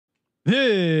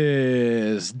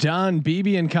This Don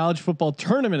Beebe and College Football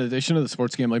Tournament edition of the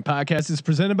Sports Gambling Podcast is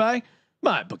presented by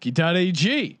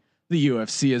MyBookie.ag. The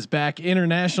UFC is back,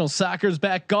 international soccer is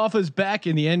back, golf is back,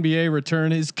 and the NBA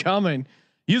return is coming.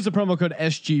 Use the promo code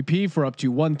SGP for up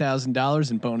to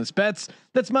 $1,000 in bonus bets.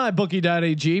 That's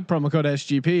MyBookie.ag, promo code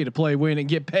SGP to play, win, and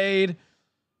get paid.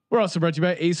 We're also brought to you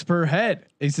by Ace Per Head.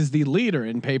 Ace is the leader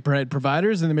in pay per head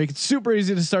providers, and they make it super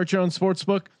easy to start your own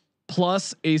sportsbook.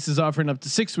 Plus, Ace is offering up to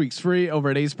 6 weeks free over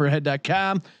at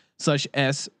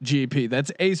aceperhead.com/SGP.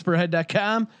 That's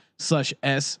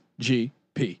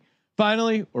aceperhead.com/SGP.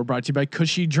 Finally, we're brought to you by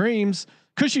Cushy Dreams.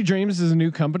 Cushy Dreams is a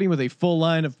new company with a full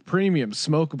line of premium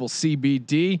smokable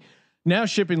CBD, now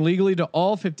shipping legally to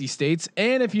all 50 states.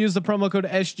 And if you use the promo code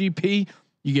SGP,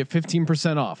 you get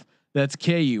 15% off. That's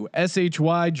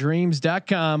KUSHY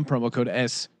Dreams.com, promo code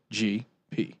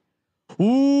SGP.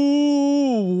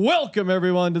 Ooh, welcome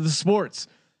everyone to the Sports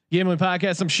Gambling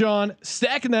Podcast. I'm Sean,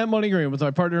 stacking that money green with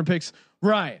my partner in picks,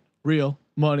 Ryan, Real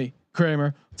Money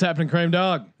Kramer. What's happening, Kramer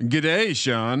Dog? Good day,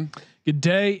 Sean. Good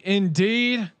day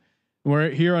indeed.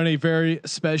 We're here on a very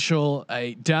special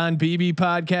Don Beebe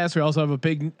podcast. We also have a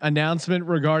big announcement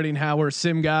regarding how we're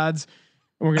sim gods.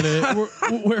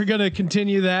 We're gonna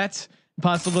continue that.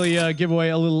 Possibly give away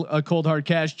a cold hard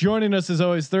cash. Joining us as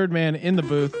always, third man in the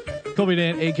booth, Colby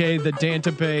Dan, aka the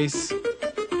Dantabase.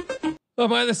 Oh,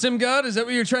 am I the sim god? Is that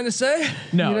what you're trying to say?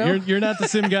 No, you know? you're not the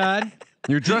sim god.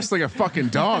 You're dressed like a fucking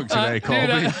dog today, Colby.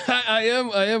 Dude,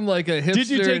 I am like a hipster. Did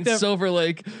you take in that, Silver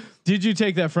Lake? Did you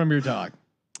take that from your dog?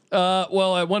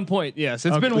 Well, at one point, yes.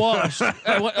 It's been washed.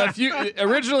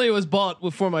 Originally, it was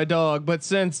bought for my dog, but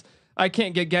since I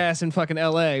can't get gas in fucking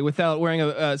LA without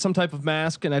wearing some type of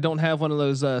mask, and I don't have one of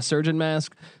those surgeon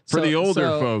masks. For the older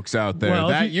folks out there, well,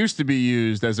 that used to be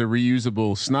used as a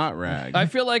reusable snot rag. I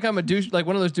feel like I'm a douche, like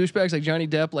one of those douchebags, like Johnny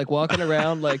Depp, like walking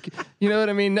around, like, you know what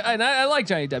I mean? And I like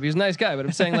Johnny Depp; he's a nice guy. But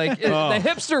I'm saying, like, the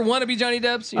hipster want to be Johnny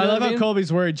Depp's. You know I love how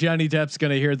Colby's worried Johnny Depp's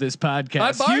going to hear this podcast.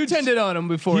 I bartended on him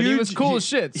before. And he was cool as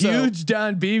shit. So. Huge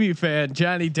Don Beebe fan,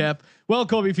 Johnny Depp. Well,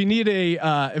 Colby, if you need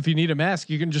a mask,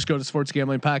 you can just go to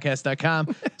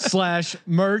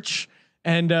sportsgamblingpodcast.com/merch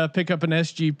and pick up an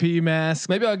SGP mask.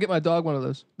 Maybe I'll get my dog one of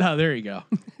those. Oh, there you go.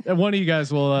 One of you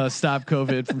guys will stop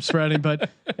COVID from spreading. But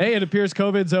hey, it appears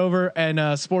COVID's over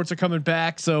and sports are coming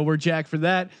back, so we're jacked for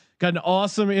that. Got an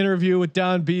awesome interview with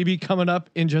Don Beebe coming up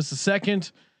in just a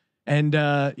second, and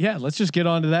yeah, let's just get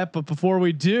on to that. But before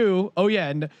we do,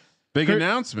 and big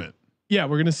announcement. Yeah,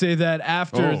 we're gonna say that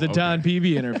after the Don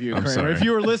Beebe interview. If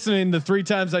you were listening the 3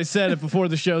 times I said it before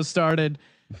the show started,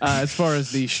 as far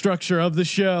as the structure of the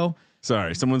show.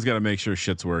 Sorry, someone's got to make sure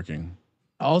shit's working.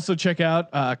 Also check out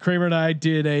Kramer and I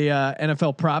did a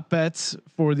NFL prop bets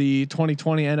for the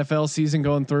 2020 NFL season,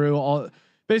 going through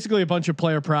basically a bunch of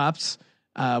player props.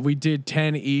 We did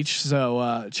 10 each,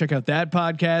 so check out that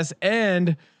podcast.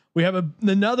 And we have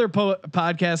another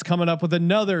podcast coming up with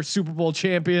another Super Bowl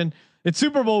champion. It's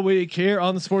Super Bowl week here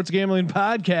on the Sports Gambling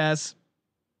Podcast.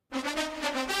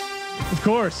 Of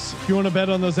course, if you want to bet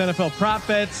on those NFL prop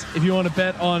bets, if you want to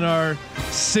bet on our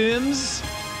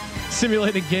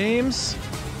simulated games,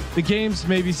 the games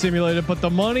may be simulated, but the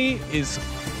money is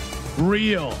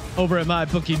real over at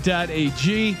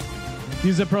mybookie.ag.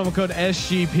 Use the promo code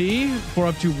SGP for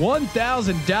up to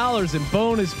 $1,000 in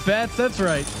bonus bets. That's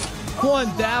right,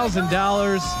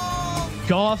 $1,000.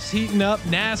 Golf's heating up.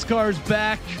 NASCAR's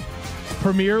back.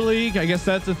 Premier League, I guess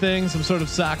that's the thing. Some sort of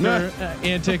soccer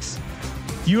antics.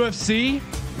 UFC,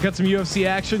 got some UFC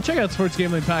action. Check out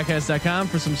sportsgamblingpodcast.com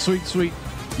for some sweet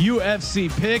UFC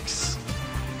picks.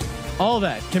 All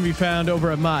that can be found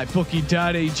over at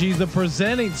mybookie.ag, the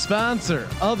presenting sponsor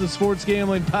of the Sports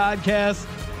Gambling Podcast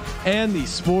and the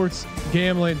Sports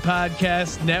Gambling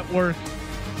Podcast Network,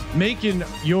 making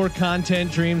your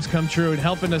content dreams come true and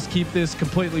helping us keep this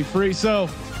completely free. So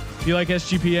if you like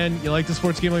SGPN, you like the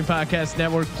Sports Gambling Podcast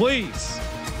Network, please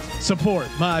support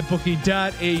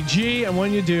mybookie.ag. And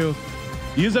when you do,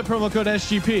 use that promo code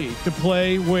SGP to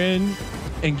play, win,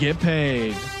 and get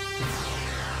paid.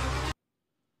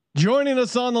 Joining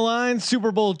us on the line,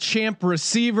 Super Bowl champ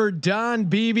receiver Don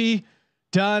Beebe.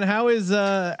 Don, how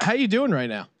you doing right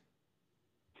now?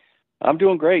 I'm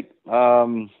doing great.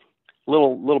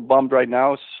 Little bummed right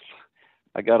now.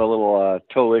 I got a little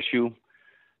toe issue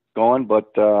going,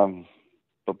 but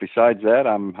besides that,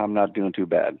 I'm not doing too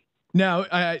bad. Now,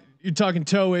 you're talking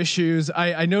toe issues.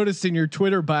 I noticed in your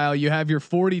Twitter bio you have your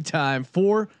 40 time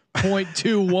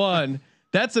 4.21.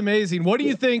 That's amazing. What do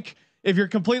you think, if you're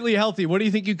completely healthy, what do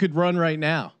you think you could run right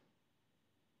now?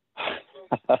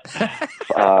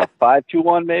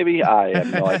 5.21 maybe. I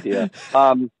have no idea.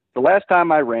 the last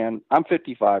time I ran, I'm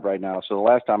 55 right now. So the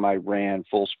last time I ran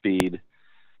full speed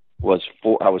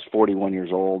I was 41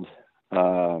 years old,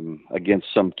 against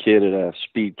some kid at a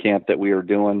speed camp that we were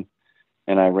doing.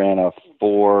 And I ran a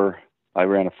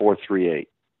 4.38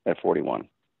 at 41.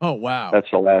 Oh, wow.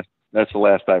 That's the last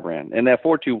I ran. And that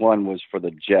 4.21 was for the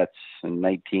Jets in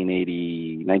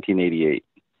 1988.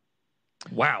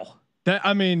 Wow.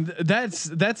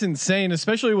 That's insane,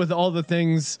 especially with all the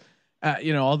things,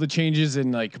 all the changes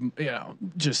in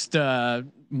just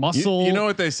muscle. You know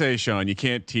what they say, Sean, you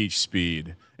can't teach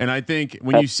speed. And I think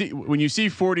when you see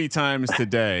 40 times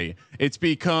today, it's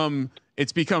become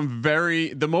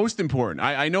the most important.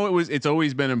 I know it's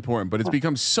always been important, but it's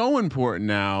become so important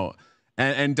now.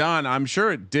 And Don, I'm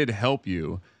sure it did help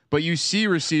you, but you see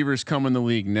receivers come in the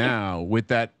league now with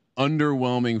that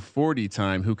underwhelming 40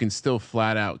 time who can still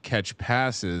flat out catch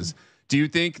passes. Do you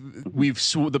think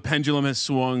the pendulum has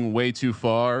swung way too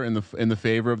far in the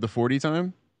favor of the 40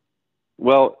 time?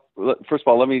 Well, first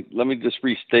of all, let me just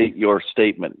restate your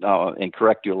statement and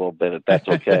correct you a little bit, if that's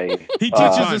okay. He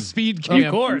teaches a speed camp,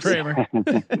 of course. Kramer.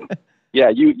 Yeah,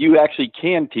 you actually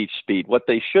can teach speed. What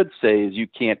they should say is you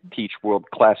can't teach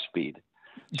world-class speed.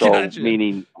 So Gotcha.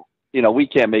 Meaning, we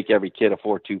can't make every kid a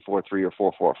 4.2, 4.3,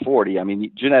 or 4.4 40. I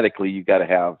mean, genetically, you got to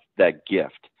have that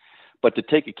gift. But to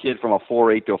take a kid from a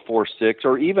 4.8 to a 4.6,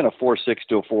 or even a 4.6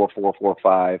 to a 4.4,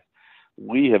 4.5,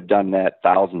 we have done that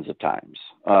thousands of times.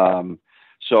 And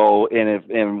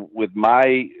with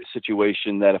my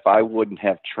situation, that if I wouldn't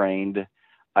have trained,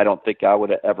 I don't think I would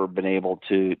have ever been able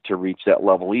to reach that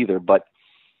level either. But,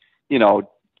 do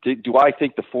I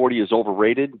think the 40 is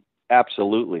overrated?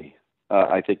 Absolutely.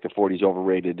 I think the 40 is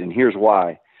overrated. And here's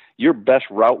why. Your best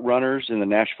route runners in the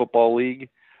National Football League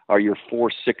are your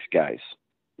 4.6 guys.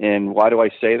 And why do I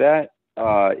say that?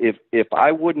 If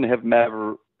I wouldn't have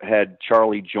ever had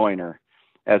Charlie Joyner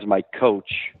as my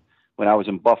coach when I was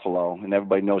in Buffalo, and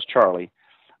everybody knows Charlie,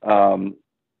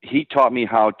 he taught me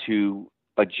how to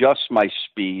adjust my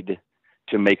speed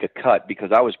to make a cut,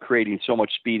 because I was creating so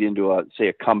much speed into a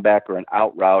comeback or an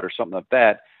out route or something like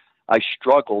that. I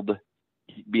struggled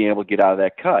being able to get out of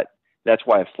that cut. That's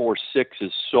why a 4.6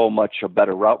 is so much a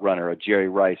better route runner, a Jerry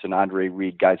Rice and Andre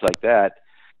Reed, guys like that,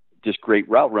 just great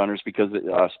route runners, because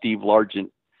Steve Largent,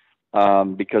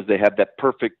 because they have that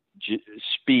perfect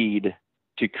speed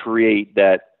to create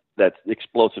that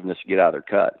explosiveness to get out of their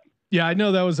cut. Yeah, I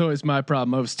know that was always my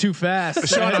problem. I was too fast.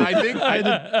 Sean, I think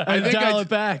dial it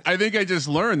back. I think I just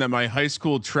learned that my high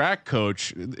school track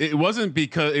coach, it wasn't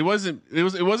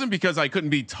because I couldn't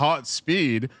be taught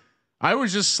speed. I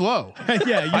was just slow.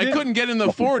 Yeah, I couldn't get in the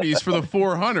 40s for the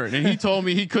 400, and he told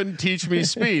me he couldn't teach me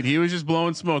speed. He was just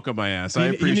blowing smoke on my ass. I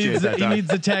appreciate that. He needs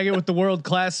to tag it with the world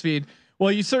class speed.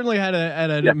 Well, you certainly had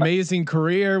an amazing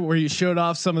career where you showed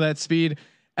off some of that speed.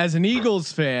 As an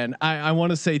Eagles fan, I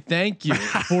want to say thank you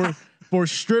for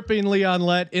stripping Leon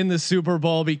Lett in the Super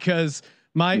Bowl, because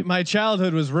my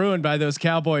childhood was ruined by those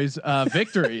Cowboys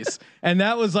victories, and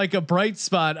that was like a bright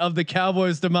spot of the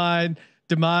Cowboys'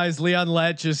 demise. Leon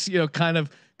Lett just kind of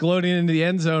gloating into the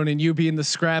end zone, and you being the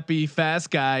scrappy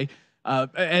fast guy,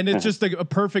 and it's just a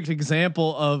perfect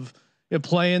example of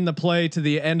playing the play to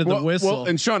the end of the whistle. Well,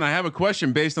 and Sean, I have a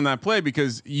question based on that play,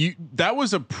 because that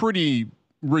was a pretty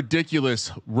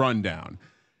ridiculous rundown.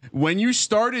 When you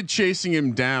started chasing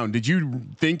him down, did you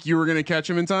think you were going to catch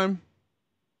him in time?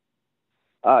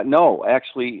 No,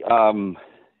 actually,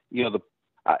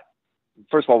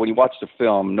 first of all, when you watch the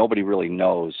film, nobody really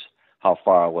knows how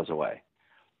far I was away,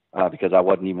 because I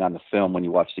wasn't even on the film when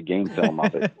you watch the game film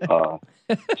of it.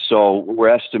 So we're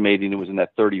estimating it was in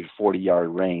that 30 to 40 yard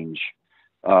range.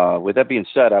 With that being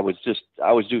said, I was just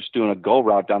doing a go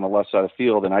route down the left side of the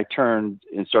field, and I turned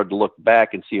and started to look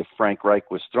back and see if Frank Reich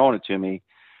was throwing it to me.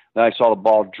 Then I saw the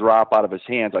ball drop out of his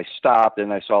hands. I stopped,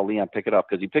 and I saw Leon pick it up,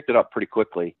 because he picked it up pretty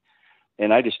quickly,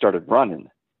 and I just started running.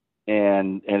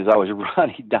 And as I was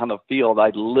running down the field,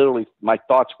 my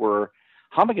thoughts were,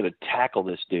 how am I going to tackle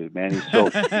this dude, man? He's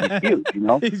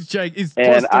huge, He's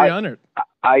plus 300.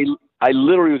 I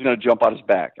literally was going to jump on his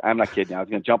back. I'm not kidding. I was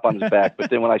going to jump on his back. But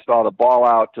then when I saw the ball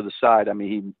out to the side, I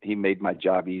mean, he made my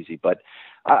job easy. But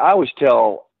I always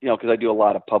tell, because I do a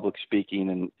lot of public speaking,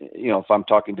 and, if I'm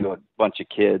talking to a bunch of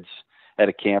kids at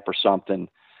a camp or something,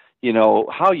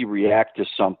 how you react to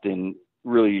something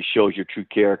really shows your true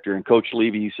character. And Coach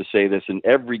Levy used to say this: in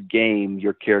every game,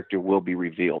 your character will be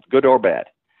revealed, good or bad.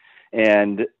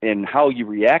 And how you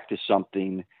react to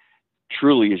something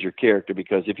truly is your character,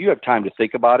 because if you have time to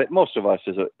think about it, most of us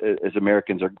as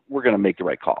Americans we're going to make the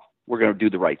right call. We're going to do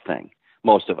the right thing,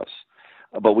 most of us.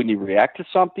 But when you react to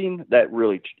something, that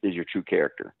really is your true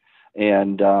character.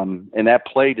 And that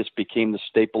play just became the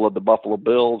staple of the Buffalo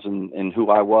Bills and who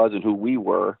I was and who we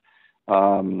were.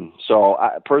 So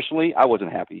personally, I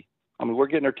wasn't happy. I mean, we're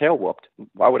getting our tail whooped.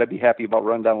 Why would I be happy about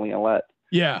running down Leonette?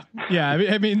 Yeah.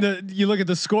 I mean, you look at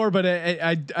the score, but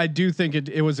I do think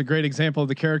it was a great example of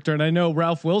the character. And I know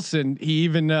Ralph Wilson, he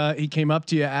even, he came up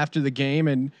to you after the game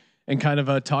and kind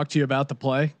of talked to you about the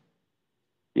play.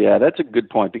 Yeah, that's a good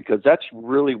point, because that's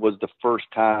really was the first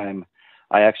time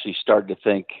I actually started to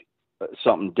think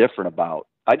something different about.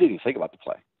 I didn't even think about the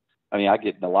play. I mean, I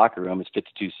get in the locker room, it's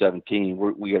 52-17.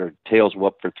 We get our tails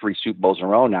whooped for 3 Super Bowls in a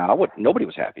row now. Nobody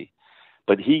was happy.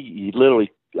 But he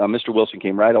literally, Mr. Wilson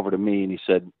came right over to me and he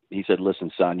said,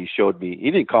 listen, son, you showed me,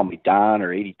 he didn't call me Don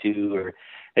or 82 or,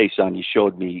 hey, son, you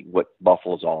showed me what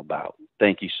Buffalo's all about.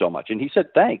 Thank you so much. And he said,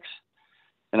 thanks.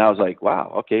 And I was like,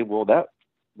 wow, okay, well, that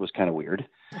was kind of weird,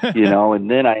 and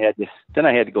then I had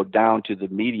to go down to the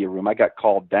media room. I got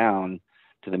called down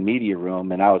to the media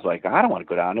room and I was like, I don't want to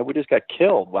go down there. We just got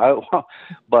killed.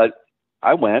 But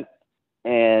I went,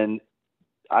 and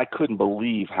I couldn't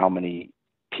believe how many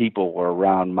people were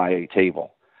around my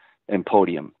table and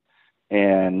podium,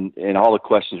 and all the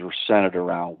questions were centered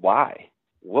around why,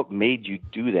 what made you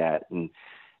do that? And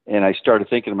I started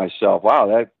thinking to myself, wow,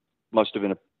 that must have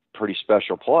been a pretty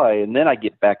special play. And then I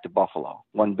get back to Buffalo,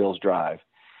 one Bills drive.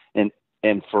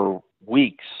 And for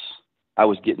weeks I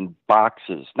was getting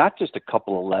boxes, not just a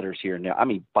couple of letters here and there. I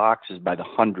mean, boxes by the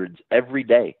hundreds every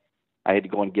day. I had to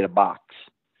go and get a box.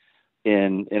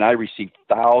 And I received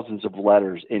thousands of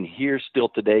letters. And here still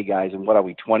today, guys, and what are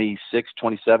we, 26,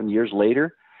 27 years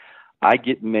later, I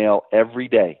get mail every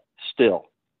day still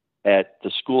at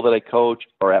the school that I coach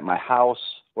or at my house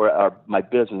or my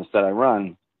business that I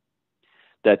run,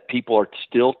 that people are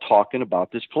still talking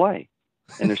about this play.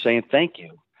 And they're saying thank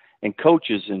you. And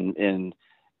coaches and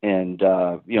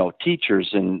teachers,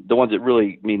 and the ones that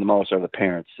really mean the most are the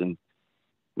parents. And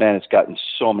man, it's gotten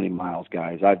so many miles,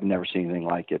 guys. I've never seen anything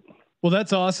like it. Well,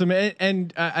 that's awesome.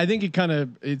 And I think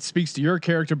it speaks to your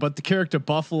character, but the character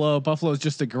Buffalo is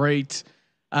just a great,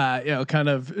 kind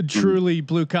of truly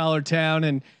blue collar town.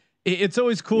 And it's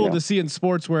always cool to see in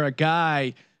sports where a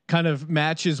guy kind of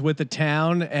matches with the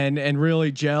town and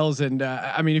really gels. And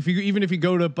I mean, if you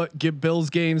go to get Bills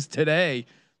games today,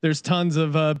 there's tons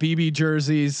of Beebe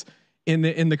jerseys in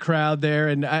the crowd there,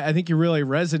 and I think you really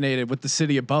resonated with the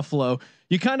city of Buffalo.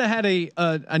 You kind of had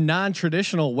a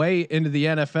non-traditional way into the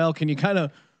NFL. Can you kind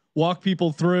of walk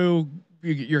people through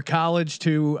your college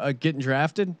to getting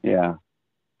drafted? Yeah.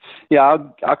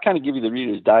 I'll kind of give you the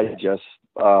Reader's Digest,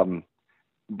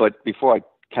 but before I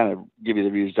kind of give you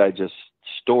the Reader's Digest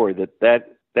story,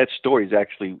 that story is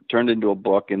actually turned into a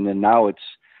book, and then now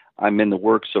I'm in the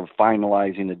works of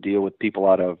finalizing a deal with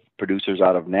producers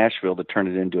out of Nashville to turn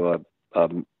it into a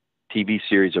TV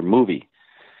series or movie,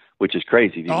 which is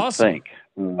crazy to think.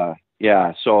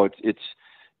 So it's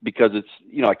because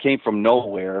I came from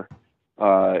nowhere,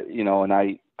 and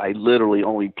I literally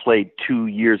only played 2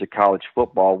 years of college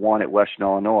football, one at Western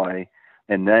Illinois,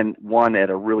 and then one at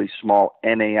a really small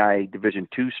NAI Division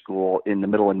II school in the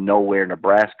middle of nowhere,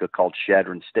 Nebraska, called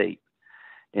Shadron State.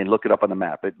 And look it up on the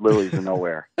map. It literally is in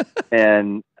nowhere.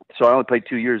 And so I only played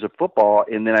 2 years of football,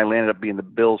 and then I landed up being the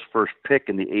Bills' first pick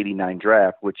in the '89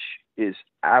 draft, which is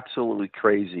absolutely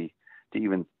crazy to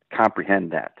even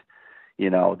comprehend that.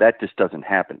 That just doesn't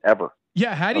happen ever.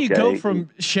 Yeah. How do you go from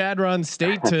Shadron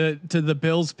State to the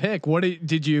Bills pick? What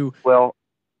did you? Well,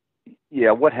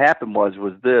 yeah, what happened was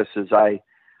this is there's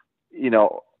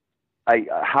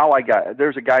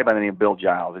a guy by the name of Bill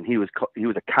Giles, and he was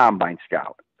a combine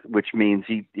scout, which means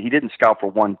he didn't scout for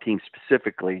one team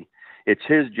specifically. It's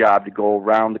his job to go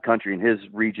around the country, and his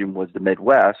region was the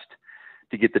Midwest,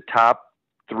 to get the top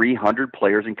 300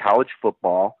 players in college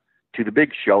football to the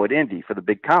big show at Indy for the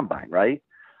big combine, right?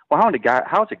 Well,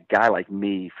 how's a guy like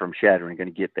me from Shadron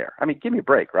going to get there? I mean, give me a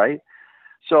break, right?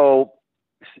 So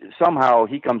somehow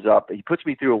he comes up, he puts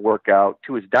me through a workout.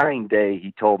 To his dying day,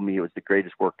 he told me it was the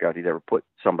greatest workout he'd ever put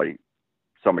somebody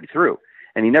through.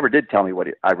 And he never did tell me what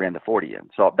I ran the 40 in.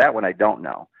 So that one I don't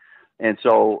know. And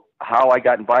so how I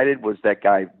got invited was that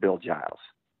guy, Bill Giles.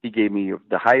 He gave me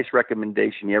the highest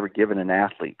recommendation he ever given an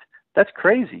athlete. That's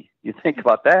crazy. You think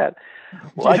about that.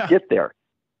 Well, yeah. I get there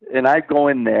and I go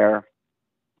in there,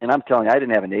 and I'm telling you, I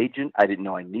didn't have an agent. I didn't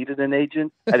know I needed an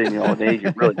agent. I didn't know what an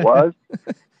agent really was.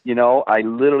 I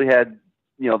literally had,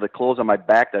 the clothes on my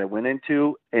back that I went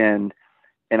into, and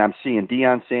I'm seeing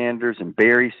Deion Sanders and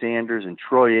Barry Sanders and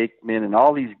Troy Aikman and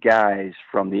all these guys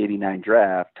from the '89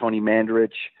 draft, Tony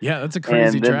Mandarich. Yeah, that's a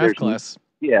crazy draft class.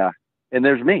 Yeah, and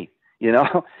there's me,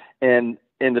 and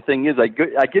the thing is, I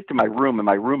get to my room, and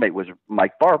my roommate was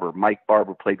Mike Barber. Mike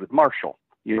Barber played with Marshall,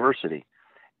 University.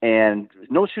 And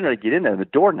no sooner I get in there, the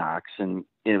door knocks, and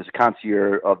it was a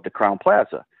concierge of the Crown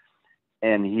Plaza.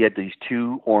 And he had these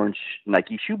 2 orange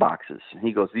Nike shoe boxes. And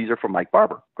he goes, "These are from Mike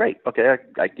Barber." Great. Okay.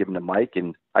 I give him to Mike,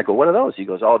 and I go, "What are those?" He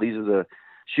goes, "Oh, these are the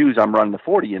shoes I'm running the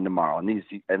 40 in tomorrow." And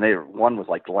one was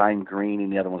like lime green,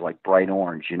 and the other one was like bright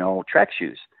orange, track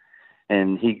shoes.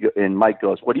 And Mike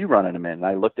goes, "What are you running them in?" And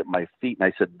I looked at my feet,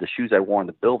 and I said, "The shoes I wore in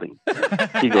the building."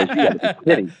 He goes, "You gotta be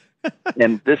kidding."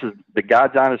 And this is the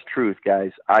God's honest truth,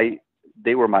 guys.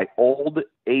 They were my old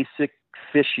ASIC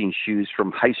fishing shoes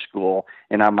from high school,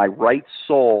 and on my right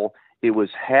sole, it was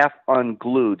half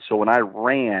unglued. So when I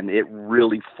ran, it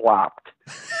really flopped.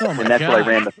 Oh my and that's God.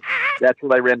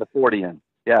 what I ran the 40 in.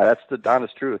 Yeah, that's the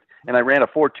honest truth. And I ran a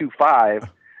 4.25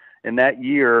 in that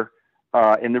year.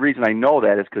 And the reason I know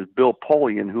that is because Bill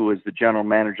Polian, who is the general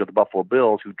manager of the Buffalo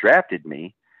Bills, who drafted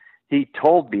me, he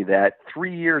told me that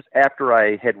 3 years after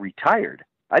I had retired.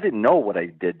 I didn't know what I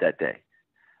did that day.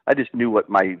 I just knew what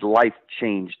my life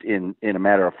changed in a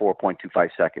matter of 4.25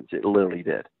 seconds. It literally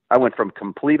did. I went from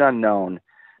complete unknown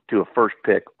to a first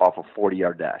pick off a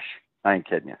 40-yard dash. I ain't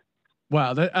kidding you.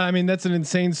 Wow. That's an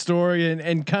insane story,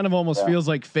 and kind of almost feels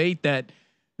like fate that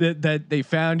they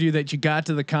found you, that you got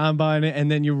to the combine, and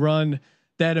then you run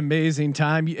that amazing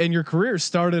time. And your career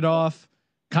started off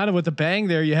kind of with a bang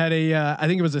there. You had I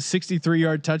think it was a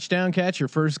 63-yard touchdown catch your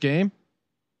first game.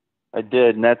 I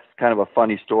did, and that's kind of a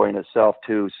funny story in itself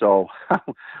too. So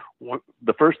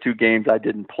the first 2 games I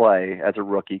didn't play as a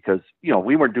rookie because,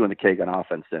 we weren't doing the K-gun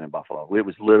offense then in Buffalo. It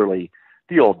was literally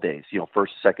the old days,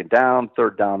 first, second down,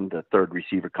 third down, the third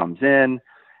receiver comes in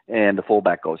and the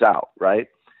fullback goes out, right?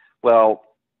 Well,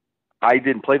 I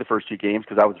didn't play the first 2 games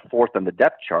because I was 4th on the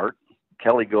depth chart.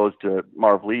 Kelly goes to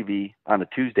Marv Levy on a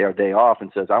Tuesday, our day off,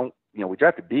 and says, we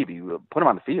drafted Beebe, put him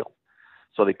on the field.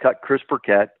 So they cut Chris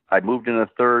Burkett. I moved in a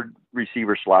third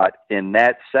receiver slot. And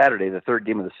that Saturday, the third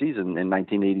game of the season in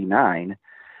 1989,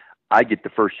 I get the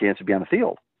first chance to be on the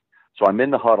field. So I'm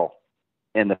in the huddle.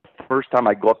 And the first time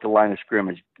I go up the line of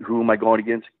scrimmage, who am I going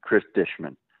against? Chris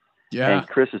Dishman. Yeah. And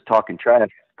Chris is talking trash.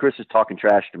 Chris is talking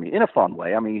trash to me in a fun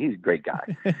way. I mean, he's a great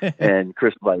guy. And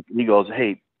Chris, he goes,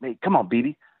 hey, come on,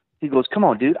 Beebe. He goes, come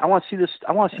on, dude. I want to see this.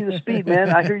 I want to see the speed, man.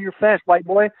 I hear you're fast, white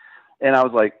boy. And I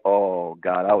was like, oh,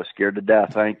 God, I was scared to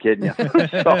death. I ain't kidding you.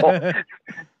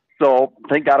 So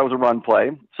thank God it was a run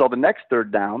play. So the next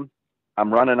third down,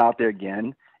 I'm running out there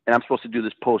again, and I'm supposed to do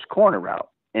this post corner route.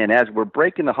 And as we're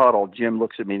breaking the huddle, Jim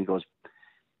looks at me and he goes,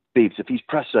 Beeps, if he's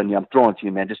pressing on you, I'm throwing to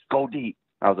you, man. Just go deep.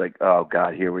 I was like, oh,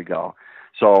 God, here we go.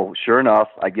 So sure enough,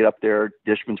 I get up there,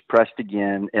 Dishman's pressed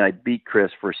again, and I beat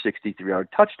Chris for a 63-yard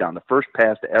touchdown, the first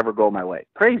pass to ever go my way.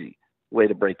 Crazy way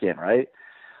to break in, right?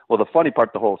 Well, the funny part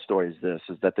of the whole story is this,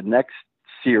 is that the next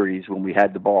series when we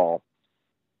had the ball,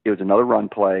 it was another run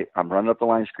play. I'm running up the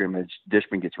line of scrimmage.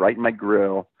 Dishman gets right in my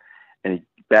grill, and he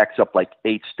backs up like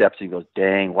 8 steps. And he goes,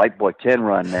 dang, white boy can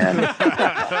run, man.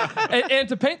 and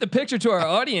to paint the picture to our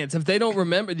audience, if they don't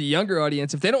remember, the younger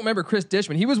audience, if they don't remember Chris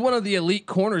Dishman, he was one of the elite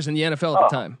corners in the NFL at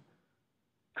the time.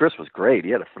 Chris was great.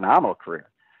 He had a phenomenal career.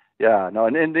 Yeah, no,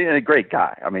 and a great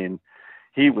guy. I mean,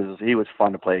 he was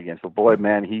fun to play against, but boy,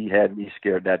 man, he had me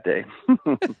scared that day.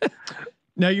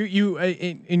 Now you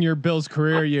in your Bills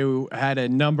career, you had a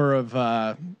number of,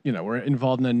 were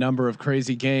involved in a number of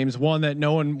crazy games. One that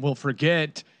no one will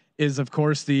forget is, of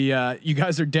course, the you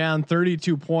guys are down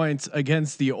 32 points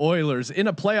against the Oilers in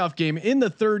a playoff game in the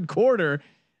third quarter,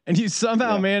 and you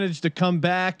somehow managed to come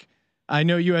back. I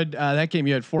know you had that game.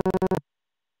 You had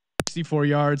 64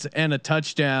 yards and a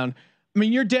touchdown. I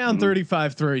mean, you're down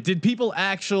 35-3. Did people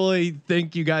actually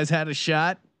think you guys had a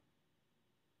shot?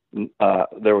 There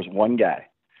was one guy.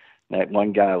 That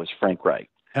one guy was Frank Wright.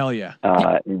 Hell yeah.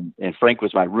 And Frank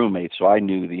was my roommate, so I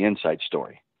knew the inside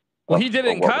story. Well, he did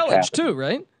it in college too,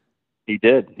 right? He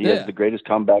did. He has the greatest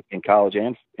comeback in college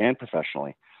and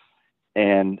professionally.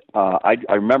 And I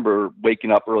remember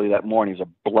waking up early that morning. It was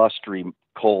a blustery,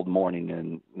 cold morning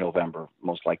in November,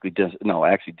 most likely.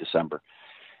 December.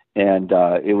 And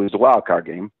it was a wild card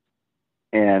game.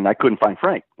 And I couldn't find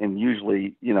Frank. And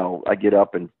usually, I get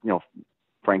up and,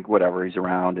 Frank, whatever, he's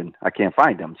around, and I can't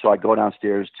find him. So I go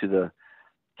downstairs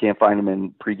can't find him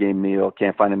in pregame meal,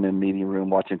 can't find him in meeting room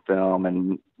watching film.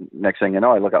 And next thing I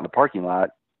know, I look out in the parking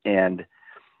lot, and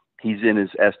he's in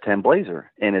his S10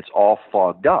 Blazer, and it's all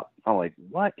fogged up. I'm like,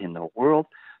 what in the world?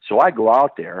 So I go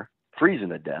out there, freezing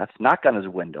to death, knock on his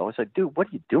window. I said, dude, what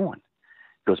are you doing?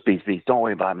 He goes, Beats, don't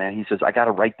worry about it, man. He says, I got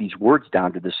to write these words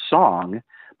down to this song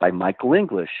by Michael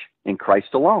English, In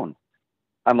Christ Alone.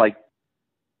 I'm like,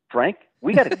 Frank,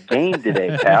 we got a game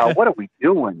today, pal. What are we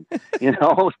doing?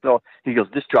 So he goes,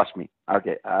 just trust me.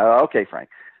 Okay, Frank.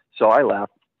 So I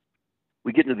left.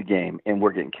 we get into the game and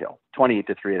we're getting killed 28-3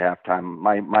 at halftime.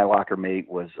 My locker mate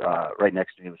was right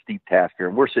next to me, was Steve Tasker,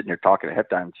 and we're sitting there talking at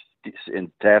halftime.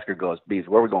 And Tasker goes, "Bees,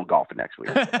 where are we going golfing next week?"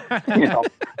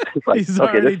 It's like, He's okay,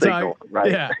 already this thing's over,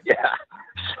 right? Yeah. Yeah.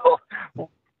 So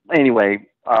anyway,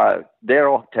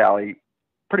 Daryl Talley,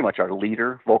 pretty much our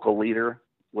leader, vocal leader,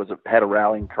 had a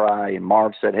rallying cry, and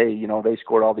Marv said, "Hey, they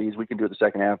scored all these. We can do it the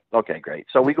second half." Okay, great.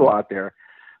 So we go out there.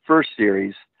 First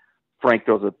series, Frank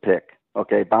throws a pick.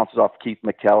 Okay, bounces off Keith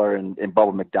McKellar, and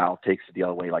Bubba McDowell takes it the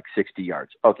other way, like 60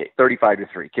 yards. Okay,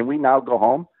 35-3. Can we now go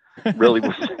home? Really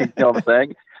was, what I'm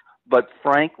saying? But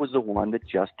Frank was the one that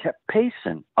just kept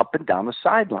pacing up and down the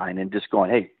sideline and just going,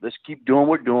 "Hey, let's keep doing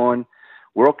what we're doing.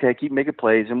 We're okay. Keep making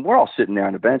plays." And we're all sitting there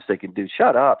on the bench thinking, "Dude,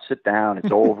 shut up, sit down.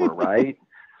 It's over," right?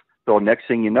 So next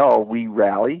thing you know, we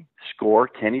rally, score.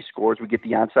 Kenny scores. We get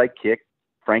the onside kick.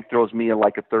 Frank throws me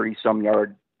like a 30-some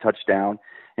yard touchdown,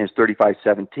 and it's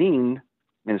 35-17, and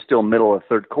it's still middle of the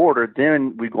third quarter.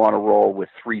 Then we go on a roll with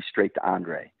 3 straight to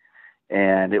Andre.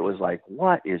 And it was like,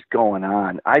 what is going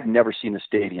on? I've never seen a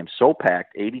stadium so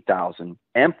packed, 80,000,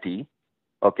 empty,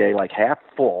 okay, like half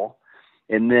full,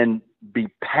 and then be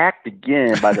packed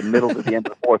again by the middle to the end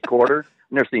of the fourth quarter.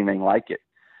 Never seen anything like it.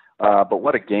 But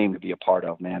what a game to be a part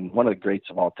of, man. One of the greats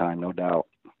of all time, no doubt.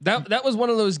 That was one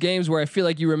of those games where I feel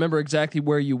like you remember exactly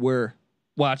where you were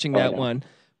watching that one.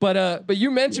 But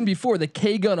you mentioned before the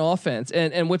K-gun offense,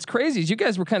 and what's crazy is you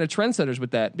guys were kind of trendsetters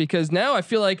with that, because now I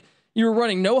feel like you were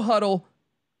running no huddle,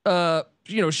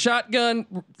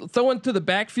 shotgun, throwing to the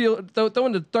backfield,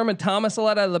 throwing to Thurman Thomas a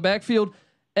lot out of the backfield,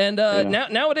 and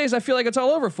nowadays I feel like it's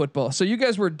all over football. So you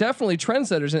guys were definitely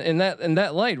trendsetters in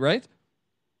that light, right?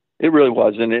 It really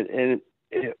was, and it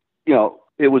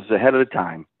was ahead of the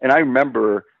time. And I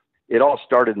remember it all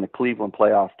started in the Cleveland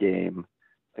playoff game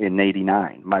in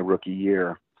 '89, my rookie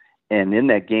year. And in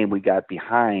that game, we got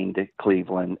behind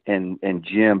Cleveland, and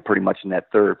Jim pretty much in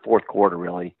that fourth quarter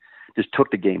really just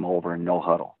took the game over in no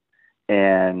huddle.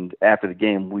 And after the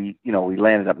game, we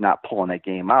landed up not pulling that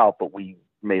game out, but we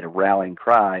made a rallying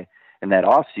cry. And that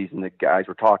off season, the guys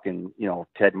were talking,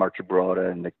 Ted Marchibroda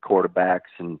and the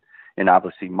quarterbacks and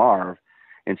obviously Marv,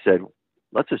 and said,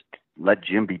 let's just let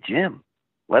Jim be Jim.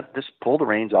 Let just pull the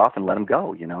reins off and let him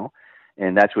go,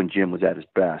 And that's when Jim was at his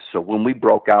best. So when we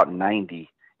broke out in 90,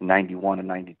 91 and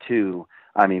 92,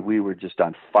 I mean, we were just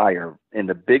on fire. And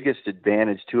the biggest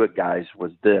advantage to it, guys,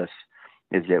 was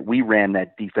is that we ran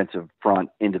that defensive front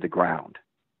into the ground.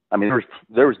 I mean,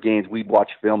 there was games we'd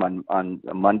watch film on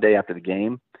a Monday after the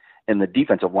game, and the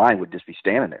defensive line would just be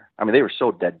standing there. I mean, they were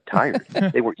so dead tired.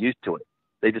 They weren't used to it.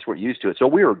 They just weren't used to it. So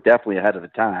we were definitely ahead of the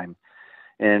time.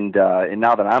 And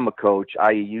now that I'm a coach,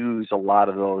 I use a lot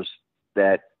of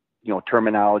that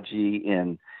terminology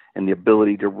and the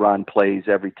ability to run plays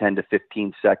every 10 to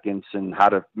 15 seconds and how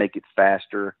to make it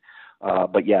faster.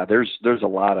 But yeah, there's a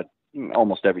lot of,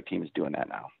 almost every team is doing that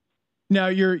now. Now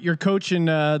you're coaching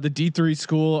the D3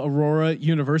 school, Aurora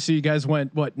University. You guys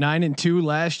went 9-2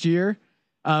 last year.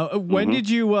 When did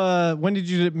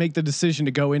you make the decision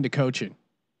to go into coaching?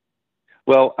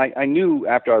 Well, I knew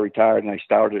after I retired and I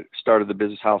started the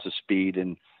business House of Speed,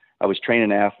 and I was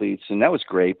training athletes, and that was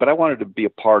great, but I wanted to be a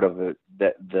part of it,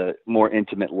 the more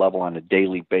intimate level on a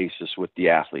daily basis with the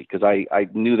athlete, because I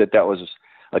knew that was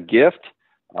a gift.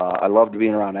 I loved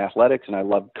being around athletics, and I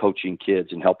loved coaching kids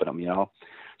and helping them,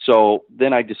 So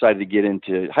then I decided to get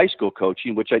into high school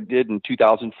coaching, which I did in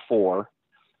 2004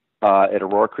 at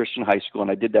Aurora Christian High School,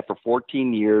 and I did that for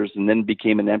 14 years, and then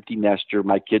became an empty nester.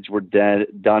 My kids were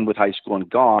done with high school and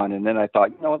gone, and then I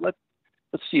thought, let's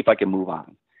see if I can move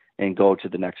on and go to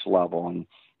the next level.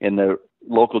 And the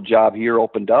local job here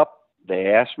opened up. They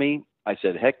asked me. I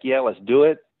said, heck yeah, let's do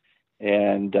it.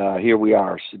 And here we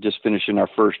are, so just finishing our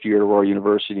first year at Aurora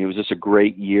University. It was just a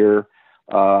great year,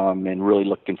 and really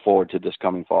looking forward to this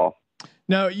coming fall.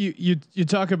 Now you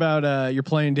talk about your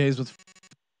playing days with.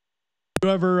 Do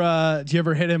you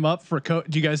ever hit him up for do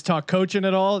you guys talk coaching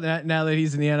at all now that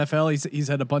he's in the NFL? He's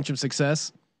had a bunch of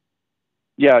success.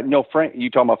 Yeah, no, Frank. You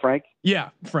talking about Frank? Yeah,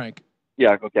 Frank.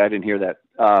 Yeah, okay, I didn't hear that.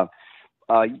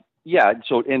 Yeah.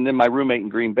 So, and then my roommate in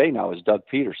Green Bay now is Doug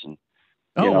Peterson.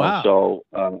 Wow. So,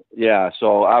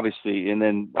 so obviously, and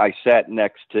then I sat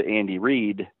next to Andy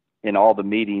Reid in all the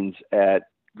meetings at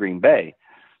Green Bay.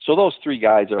 So those three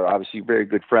guys are obviously very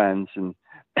good friends. And,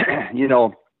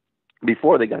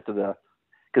 before they got to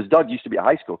because Doug used to be a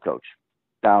high school coach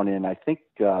down in, I think,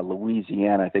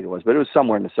 Louisiana, I think it was, but it was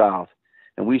somewhere in the South.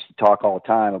 And we used to talk all the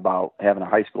time about having our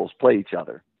high schools play each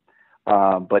other.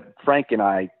 But Frank and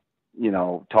I,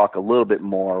 talk a little bit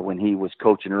more when he was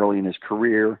coaching early in his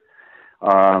career,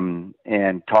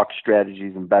 and talk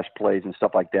strategies and best plays and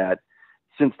stuff like that.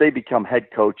 since they become head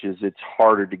coaches, it's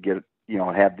harder to get,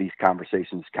 have these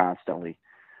conversations constantly,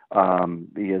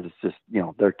 because it's just,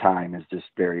 their time is just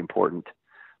very important.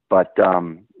 But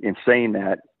in saying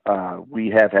that, we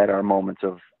have had our moments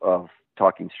of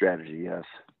talking strategy. Yes.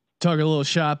 Talk a little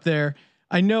shop there.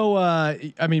 I know.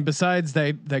 I mean, besides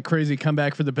that crazy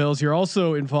comeback for the Bills, you're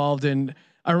also involved in.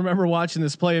 I remember watching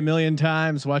this play a million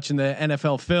times. Watching the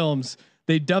NFL films,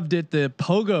 they dubbed it the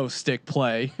pogo stick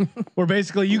play, where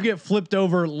basically you get flipped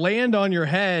over, land on your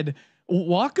head.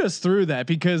 Walk us through that,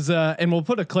 because and we'll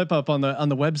put a clip up on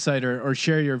the website or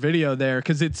share your video there,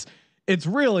 because it's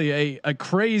really a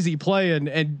crazy play,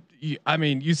 and I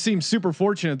mean, you seem super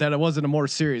fortunate that it wasn't a more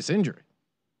serious injury.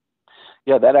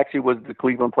 Yeah, that actually was the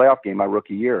Cleveland playoff game my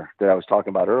rookie year that I was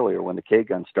talking about earlier when the K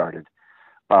gun started.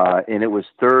 And it was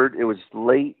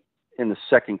late in the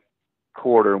second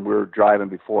quarter, and we were driving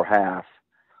before half.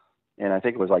 And I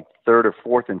think it was like third or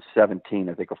fourth and 17,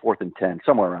 I think, or fourth and 10,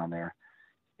 somewhere around there.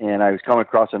 And I was coming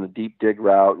across on a deep dig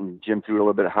route, and Jim threw a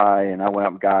little bit high, and I went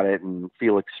up and got it. And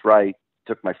Felix Wright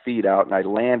took my feet out, and I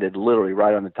landed literally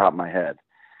right on the top of my head.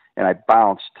 And I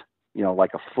bounced,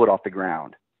 like a foot off the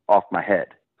ground, off my head.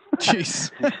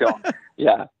 Jeez. So,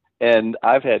 yeah. And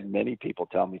I've had many people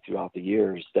tell me throughout the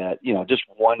years that, just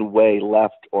one way,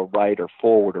 left or right or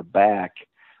forward or back,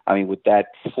 I mean, with that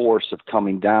force of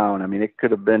coming down, I mean, it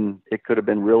could have been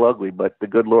real ugly, but the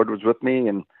good Lord was with me,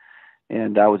 and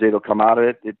I was able to come out of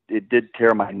it. It did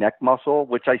tear my neck muscle,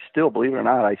 which I still, believe it or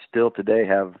not, I still today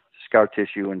have scar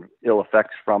tissue and ill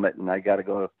effects from it. And I got to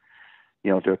go,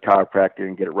 to a chiropractor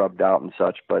and get it rubbed out and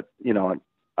such. But, I'm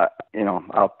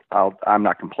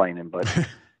not complaining, but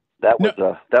that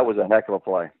was a heck of a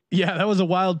play. Yeah, that was a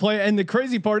wild play. And the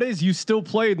crazy part is you still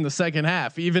played in the second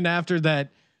half, even after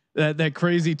that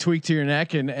crazy tweak to your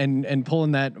neck and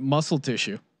pulling that muscle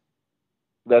tissue.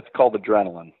 That's called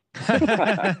adrenaline.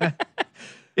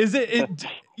 Is it?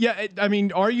 Yeah. I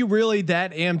mean, are you really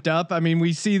that amped up? I mean,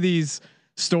 we see these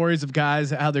stories of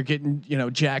guys, how they're getting,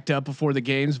 jacked up before the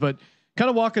games, but kind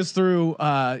of walk us through,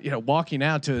 walking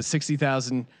out to a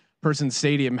 60,000 person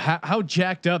stadium. How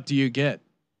jacked up do you get?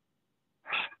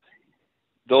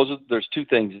 There's two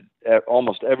things.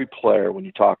 Almost every player, when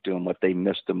you talk to them, what they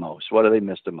miss the most. What do they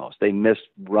miss the most? They miss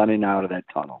running out of that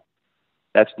tunnel.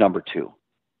 That's number two.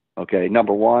 Okay.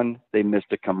 Number one, they miss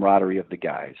the camaraderie of the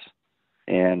guys,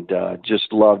 and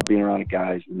just love being around the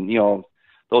guys. And,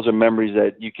 those are memories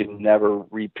that you can never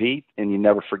repeat and you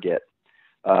never forget.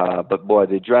 But boy,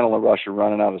 the adrenaline rush of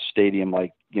running out of a stadium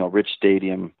like, Rich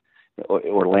Stadium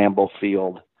or Lambeau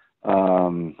Field,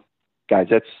 guys,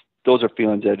 those are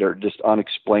feelings that are just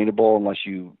unexplainable unless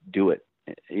you do it,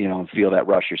 and feel that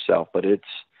rush yourself. But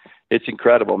it's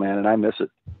incredible, man. And I miss it.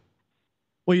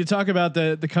 Well, you talk about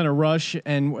the kind of rush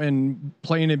and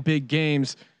playing in big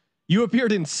games. You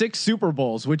appeared in 6 Super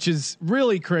Bowls, which is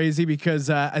really crazy because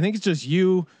I think it's just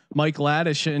you, Mike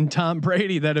Laddish, and Tom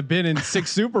Brady that have been in 6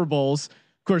 Super Bowls.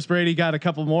 Of course, Brady got a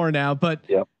couple more now, but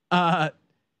yep.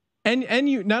 And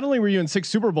you, not only were you in 6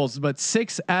 Super Bowls, but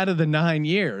 6 out of the 9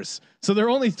 years. So there are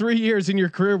only 3 years in your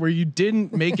career where you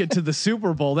didn't make it to the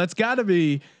Super Bowl. That's got to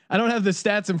be. I don't have the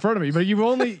stats in front of me, but you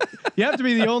have to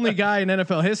be the only guy in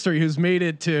NFL history who's made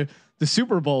it to the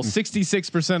Super Bowl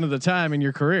 66% of the time in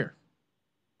your career.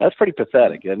 That's pretty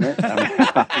pathetic, isn't it?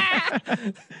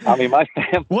 I mean, my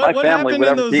family. What happened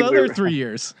in those other 3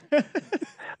 years?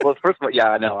 Well, first of all, yeah,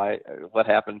 I know. What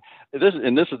happened? This is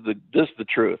the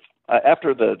truth.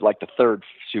 After the third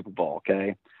Super Bowl,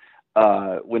 okay,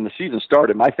 when the season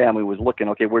started, my family was looking,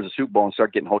 okay, where's the Super Bowl, and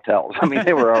start getting hotels. I mean,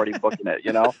 they were already booking it,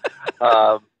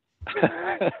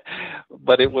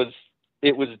 But it was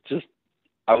just,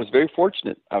 I was very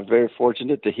fortunate. I was very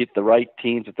fortunate to hit the right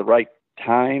teams at the right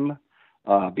time.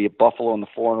 Be at Buffalo in the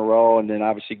 4 in a row, and then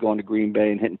obviously going to Green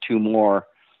Bay and hitting 2 more.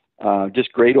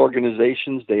 Just great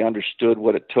organizations. They understood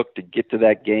what it took to get to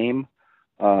that game,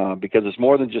 because it's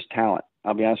more than just talent.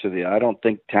 I'll be honest with you. I don't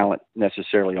think talent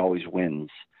necessarily always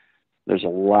wins. There's a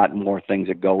lot more things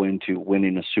that go into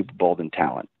winning a Super Bowl than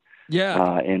talent.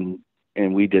 Yeah.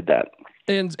 And we did that.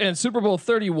 And Super Bowl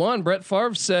 31, Brett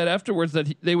Favre said afterwards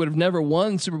that they would have never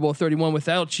won Super Bowl 31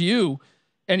 without you.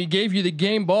 And he gave you the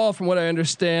game ball, from what I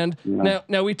understand. Yeah.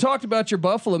 Now we talked about your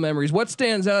Buffalo memories. What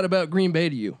stands out about Green Bay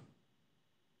to you?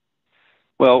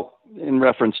 Well, in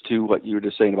reference to what you were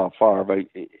just saying about Favre,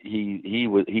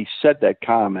 he said that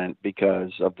comment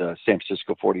because of the San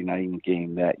Francisco 49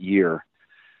 game that year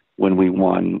when we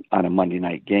won on a Monday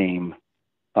night game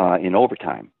in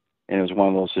overtime. And it was one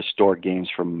of those historic games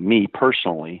for me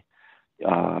personally,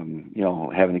 having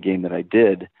the game that I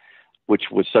did. which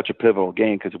was such a pivotal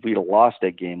game, because if we'd have lost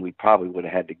that game, we probably would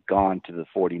have had to gone to the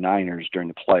 49ers during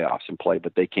the playoffs and play,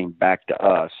 but they came back to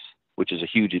us, which is a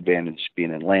huge advantage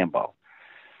being in Lambeau.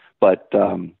 But,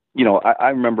 I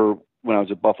remember when I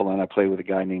was at Buffalo and I played with a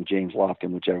guy named James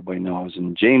Lofton, which everybody knows.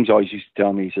 And James always used to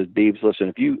tell me, he says, Beebs,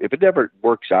 listen, if it ever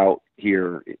works out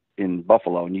here in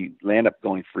Buffalo and you land up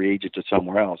going free agent to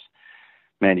somewhere else,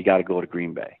 man, you got to go to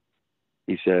Green Bay.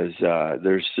 He says,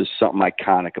 there's just something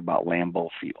iconic about Lambeau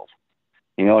Field.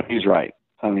 And he's right.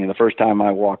 I mean, the first time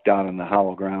I walked out on the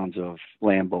hollow grounds of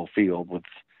Lambeau Field with,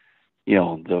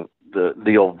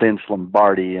 the old Vince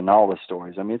Lombardi and all the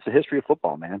stories. I mean, it's the history of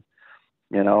football, man.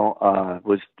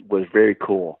 Was very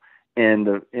cool. And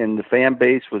the fan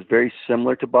base was very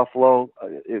similar to Buffalo.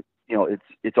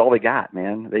 It's all they got,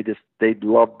 man. They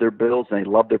love their Bills and they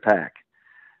love their pack.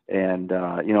 And,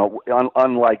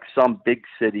 unlike some big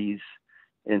cities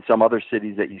and some other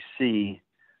cities that you see,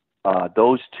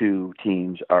 those two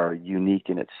teams are unique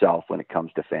in itself when it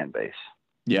comes to fan base.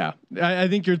 Yeah, I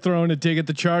think you're throwing a dig at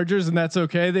the Chargers, and that's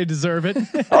okay. They deserve it.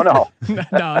 Oh, no.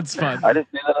 No, it's fun. I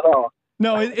didn't do that at all.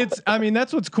 No, I mean,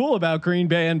 that's what's cool about Green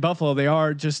Bay and Buffalo. They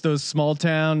are just those small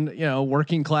town,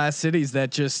 working class cities that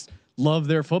just love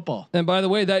their football. And by the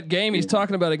way, that game he's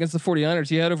talking about against the 49ers,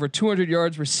 he had over 200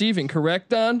 yards receiving, correct,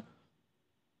 Don?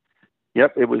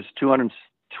 Yep. It was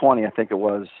 220. I think it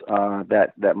was,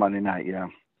 that Monday night. Yeah.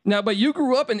 Now, but you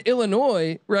grew up in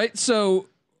Illinois, right? So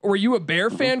were you a Bear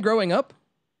fan growing up?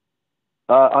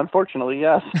 Unfortunately,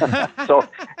 yes. So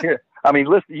here, I mean,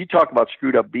 listen, you talk about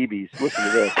screwed up BBs. Listen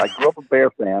to this. I grew up a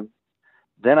Bear fan.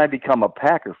 Then I become a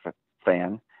Packer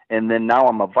fan. And then now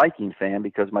I'm a Viking fan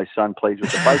because my son plays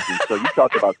with the Vikings. So you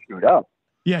talk about screwed up.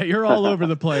 Yeah, you're all over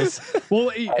the place.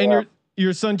 Well, and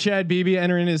your son, Chad Beebe,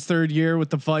 entering his third year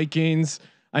with the Vikings.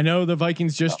 I know the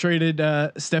Vikings just traded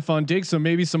Stephon Diggs, so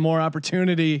maybe some more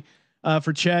opportunity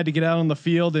for Chad to get out on the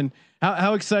field. And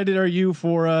how excited are you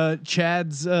for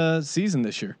Chad's season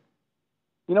this year?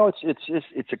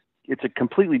 It's a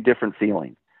completely different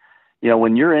feeling.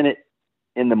 When you're in it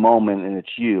in the moment and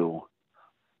it's you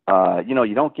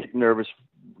don't get nervous.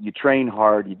 You train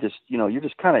hard. You just, you're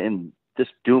just kind of in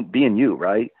just being you,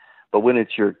 right? But when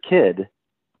it's your kid,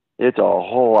 it's a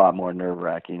whole lot more nerve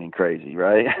wracking and crazy,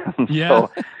 right? Yeah.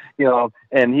 So,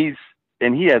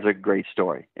 and he has a great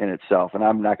story in itself, and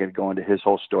I'm not going to go into his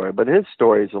whole story, but his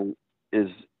story is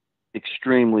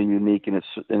extremely unique in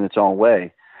its own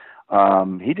way.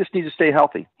 He just needs to stay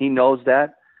healthy. He knows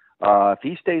that. If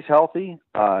he stays healthy,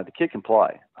 the kid can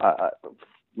play.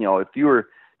 If you were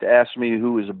to ask me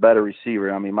who is a better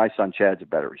receiver, I mean, my son Chad's a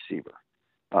better receiver.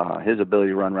 His ability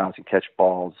to run routes and catch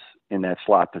balls in that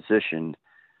slot position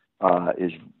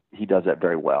he does that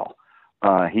very well.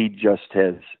 He just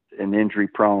has an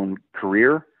injury-prone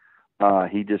career.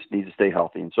 He just needs to stay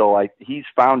healthy, and so he's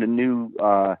found a new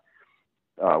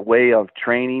way of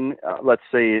training, let's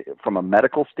say from a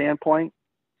medical standpoint,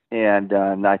 and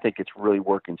I think it's really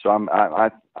working. So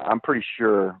I'm pretty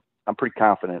sure, I'm pretty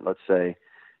confident. Let's say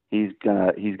he's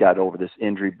got over this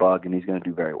injury bug, and he's going to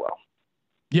do very well.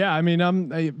 Yeah, I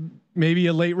mean, maybe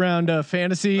a late round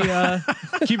fantasy,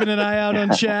 keeping an eye out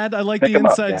on Chad. I like the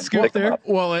inside scoop there.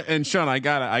 Well, and Sean, I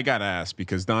gotta ask,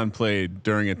 because Don played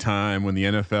during a time when the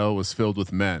NFL was filled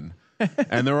with men,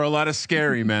 and there were a lot of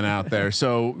scary men out there.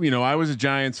 So I was a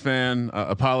Giants fan.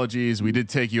 Apologies, we did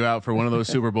take you out for one of those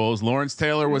Super Bowls. Lawrence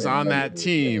Taylor was on that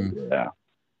team.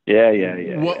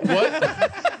 Yeah. What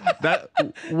that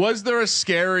was there a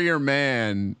scarier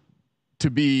man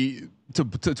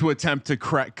to attempt to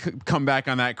come back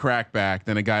on that crackback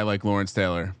than a guy like Lawrence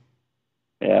Taylor?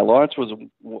 Yeah, Lawrence.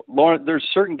 There's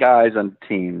certain guys on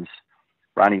teams,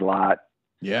 Ronnie Lott,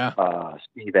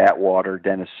 Steve Atwater,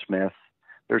 Dennis Smith.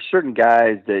 There's certain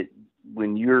guys that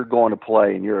when you're going to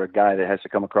play and you're a guy that has to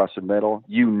come across the middle,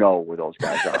 where those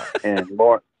guys are. and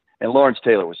Lawrence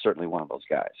Taylor was certainly one of those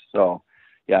guys. So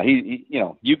yeah, he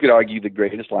you could argue the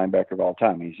greatest linebacker of all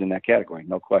time. He's in that category,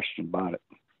 no question about it.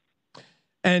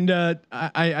 And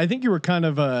I think you were kind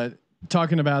of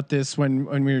talking about this when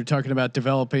we were talking about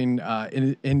developing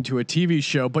into a TV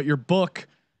show. But your book,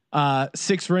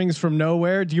 6 Rings from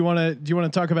Nowhere. Do you want to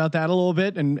talk about that a little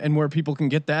bit and where people can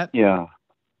get that? Yeah,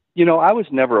 I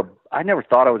never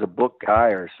thought I was a book guy,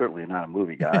 or certainly not a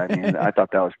movie guy. I mean, I thought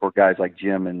that was for guys like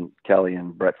Jim and Kelly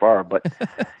and Brett Favre. But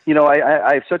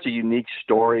I have such a unique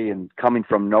story, and coming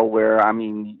from nowhere. I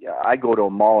mean, I go to a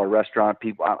mall or restaurant,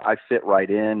 people, I fit right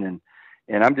in,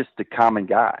 and I'm just the common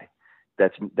guy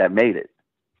that made it.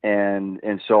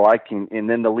 And so I can, and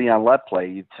then the Leon Lett play,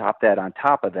 you top that on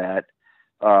top of that,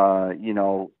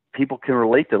 people can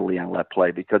relate to Leon Let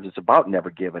Play because it's about never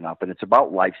giving up, and it's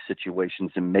about life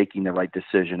situations and making the right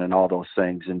decision and all those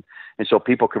things. And so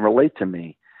people can relate to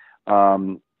me.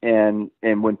 And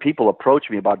when people approach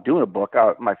me about doing a book,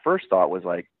 my first thought was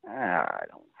like, I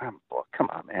don't have a book. Come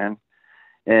on, man.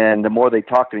 And the more they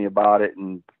talk to me about it,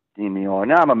 and now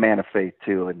I'm a man of faith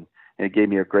too. And it gave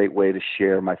me a great way to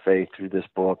share my faith through this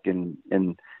book and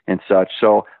such.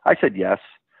 So I said yes.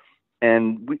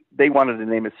 And they wanted to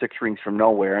name it Six Rings from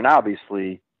Nowhere. And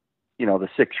obviously, the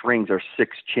 6 rings are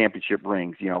 6 championship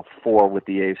rings, 4 with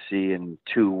the AFC and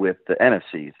 2 with the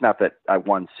NFC. It's not that I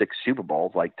won 6 Super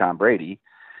Bowls like Tom Brady.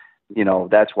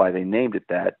 That's why they named it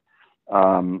that.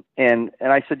 And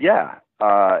I said, yeah.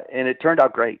 And it turned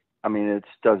out great. I mean, it's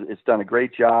done a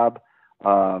great job.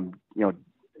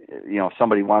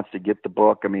 Somebody wants to get the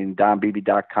book. I mean,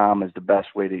 DonBeebe.com is the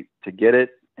best way to get it.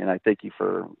 And I thank you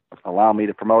for allowing me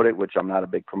to promote it, which I'm not a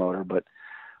big promoter, but,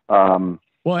 yeah,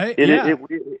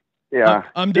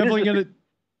 I'm definitely going to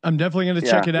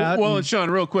check it out. Well, Sean,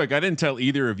 real quick, I didn't tell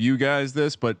either of you guys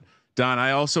this, but Don,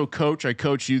 I also coach. I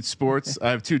coach youth sports.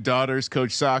 I have 2 daughters,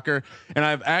 coach soccer, and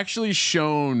I've actually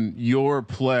shown your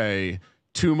play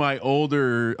to my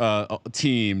older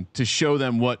team to show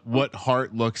them what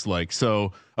heart looks like.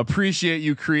 So appreciate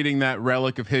you creating that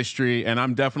relic of history, and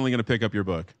I'm definitely going to pick up your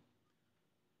book.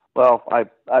 Well, I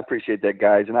appreciate that,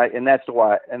 guys, and that's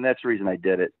the reason I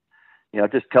did it. It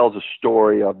just tells a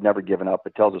story of never giving up.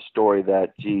 It tells a story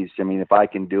that, geez, I mean, if I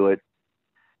can do it,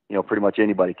 pretty much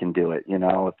anybody can do it.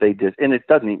 If they did, and it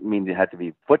doesn't even mean it has to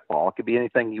be football. It could be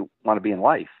anything you want to be in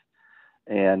life.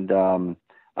 And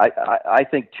I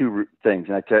think 2 things,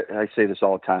 and I say this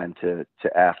all the time to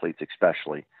athletes,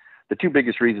 especially the 2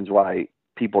 biggest reasons why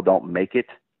people don't make it.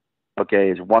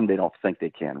 Okay, is 1, they don't think they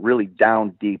can. Really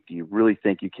down deep, do you really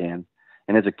think you can?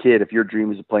 And as a kid, if your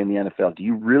dream is to play in the NFL, do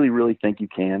you really, really think you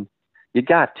can? You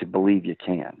got to believe you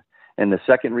can. And the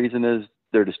second reason is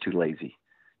they're just too lazy.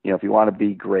 If you want to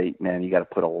be great, man, you got to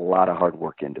put a lot of hard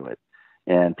work into it.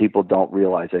 And people don't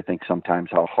realize, I think, sometimes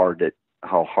how hard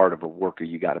of a worker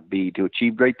you got to be to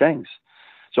achieve great things.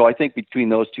 So I think between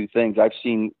those 2 things, I've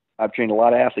trained a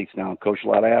lot of athletes now and coached a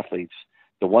lot of athletes.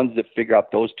 The ones that figure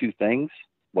out those 2 things,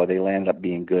 well, they land up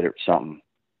being good at something.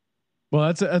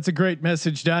 Well, that's a great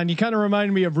message, Don. You kind of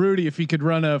remind me of Rudy if he could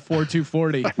run a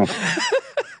 4.240.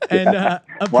 And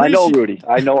well, I know Rudy.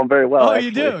 I know him very well. Oh, actually.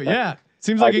 You do? Yeah.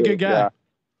 Seems like a good guy. Yeah.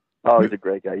 Oh, he's a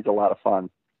great guy. He's a lot of fun.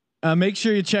 Make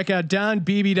sure you check out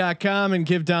DonBeebe.com and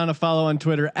give Don a follow on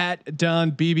Twitter at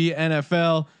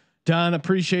DonBeebeNFL. Don,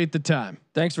 appreciate the time.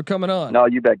 Thanks for coming on. No,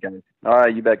 you bet, guys. All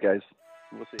right, you bet, guys.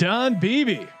 We'll see. Don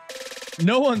Beebe.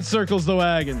 No one circles the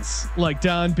wagons like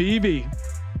Don Beebe.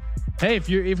 Hey, if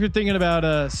you're thinking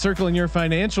about circling your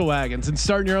financial wagons and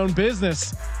starting your own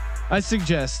business, I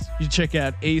suggest you check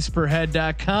out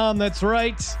aceperhead.com. That's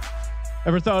right.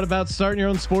 Ever thought about starting your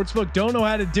own sportsbook? Don't know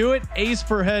how to do it? Ace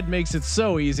Per Head makes it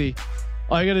so easy.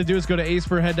 All you got to do is go to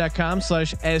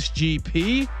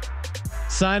aceperhead.com/SGP.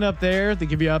 Sign up there. They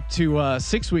give you up to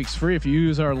 6 weeks free if you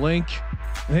use our link.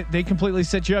 They completely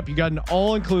set you up. You got an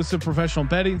all-inclusive professional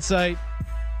betting site.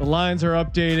 The lines are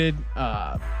updated.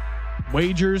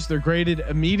 Wagers, they're graded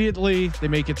immediately. They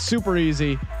make it super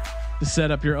easy to set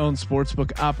up your own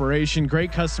sportsbook operation.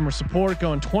 Great customer support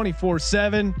going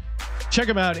 24/7. Check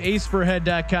them out,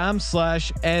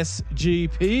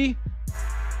 aceperhead.com/SGP.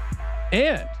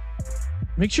 And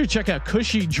make sure you check out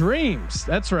Cushy Dreams.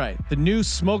 That's right. The new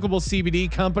smokable CBD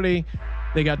company.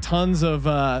 They got tons of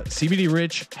CBD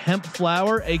rich hemp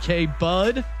flower, aka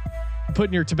bud. Put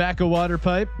in your tobacco water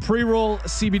pipe. Pre-roll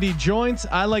CBD joints.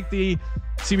 I like the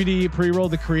CBD pre-roll,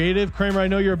 the creative. Kramer, I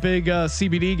know you're a big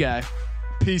CBD guy.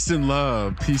 Peace and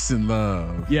love. Peace and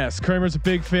love. Yes, Kramer's a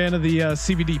big fan of the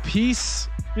CBD piece.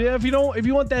 Yeah, if you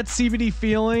want that CBD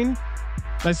feeling,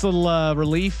 nice little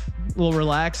relief, a little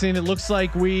relaxing. It looks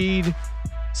like weed,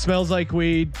 smells like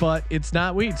weed, but it's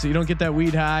not weed, so you don't get that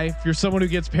weed high. If you're someone who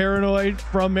gets paranoid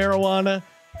from marijuana,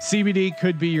 CBD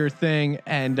could be your thing.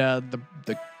 And the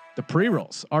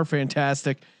pre-rolls are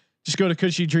fantastic. Just go to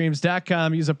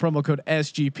cushydreams.com, use a promo code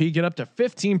SGP, get up to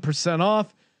 15%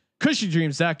 off.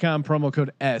 Cushydreams.com, promo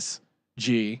code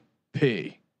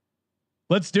SGP.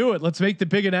 Let's do it. Let's make the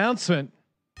big announcement.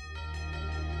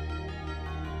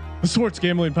 The Sports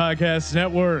Gambling Podcast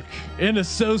Network, in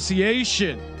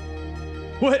association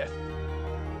with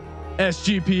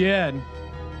SGPN,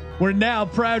 we're now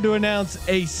proud to announce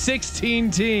a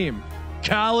 16-team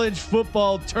college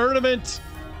football tournament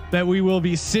that we will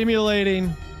be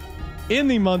simulating in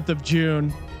the month of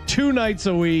June, 2 nights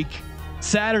a week,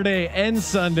 Saturday and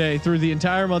Sunday through the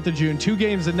entire month of June, 2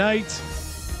 games a night.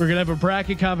 We're gonna have a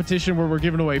bracket competition where we're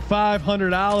giving away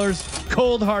 $500,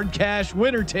 cold hard cash,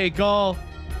 winner take all.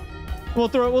 We'll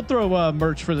throw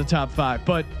merch for the top 5,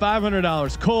 but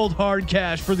 $500 cold hard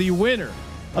cash for the winner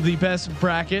of the best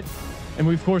bracket. And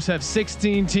we of course have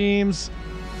 16 teams.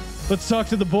 Let's talk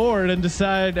to the board and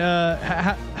decide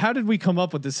how did we come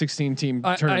up with the 16 team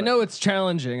tournament? I know it's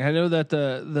challenging. I know that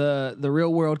the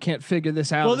real world can't figure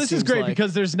this out. Well, this is great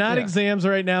because there's not exams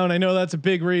right now, and I know that's a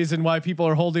big reason why people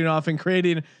are holding off and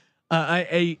creating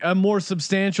a more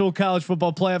substantial college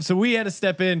football playoff. So we had to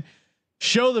step in,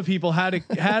 show the people how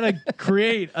to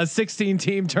create a 16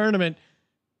 team tournament.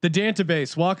 The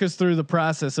database, walk us through the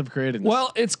process of creating this.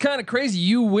 Well, it's kind of crazy.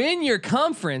 You win your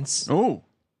conference. Oh.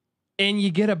 And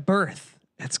you get a berth.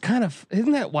 It's kind of,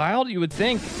 isn't that wild? You would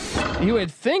think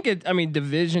it. I mean,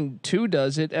 Division 2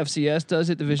 does it. FCS does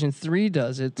it. Division 3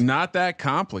 does it. Not that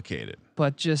complicated.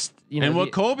 But just, you know. And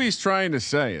what Colby's trying to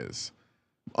say is,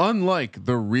 unlike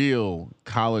the real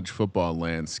college football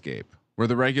landscape, where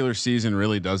the regular season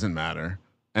really doesn't matter,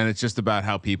 and it's just about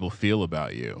how people feel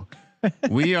about you.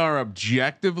 We are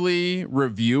objectively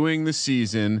reviewing the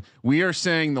season. We are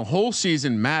saying the whole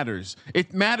season matters.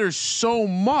 It matters so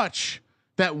much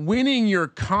that winning your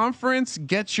conference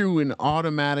gets you an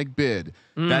automatic bid.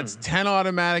 That's 10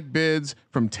 automatic bids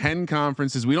from 10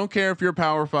 conferences. We don't care if you're a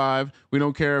Power 5. We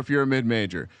don't care if you're a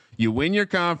mid-major. You win your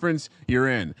conference, you're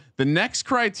in. The next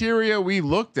criteria we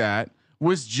looked at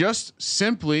was just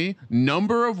simply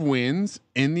number of wins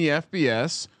in the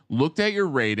FBS, looked at your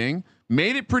rating,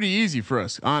 made it pretty easy for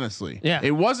us, honestly. Yeah.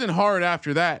 It wasn't hard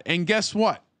after that. And guess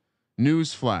what?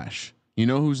 Newsflash. You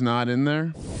know who's not in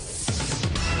there?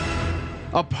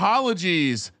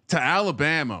 Apologies to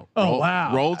Alabama. Oh,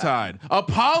 wow. Roll Tide.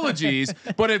 Apologies.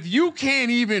 But if you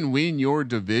can't even win your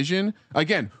division,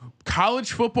 again,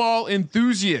 college football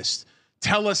enthusiasts,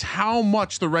 tell us how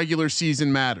much the regular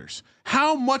season matters.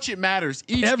 How much it matters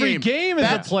each Every game is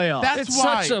a playoff. That's it's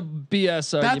why, such a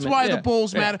BS argument. That's why the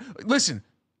bowls matter. Listen,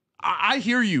 I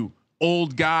hear you,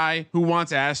 old guy who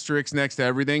wants asterisks next to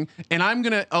everything, and I'm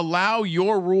going to allow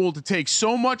your rule to take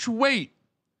so much weight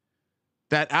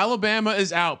that Alabama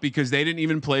is out because they didn't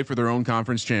even play for their own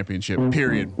conference championship.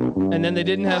 Period. And then they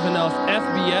didn't have enough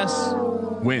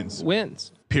FBS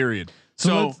wins. Period.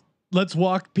 So let's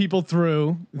walk people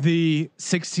through the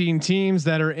 16 teams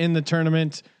that are in the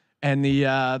tournament and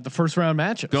the first round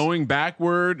matchups. Going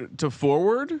backward to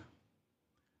forward.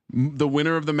 The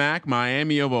winner of the MAC,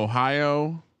 Miami of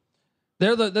Ohio.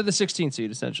 They're the 16 seed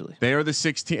essentially. They are the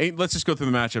 16. Let's just go through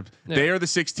the matchup. Yeah. They are the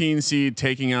 16 seed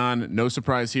taking on, no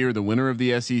surprise here, the winner of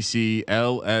the SEC,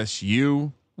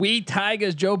 LSU. We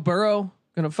Tigers, Joe Burrow,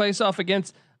 going to face off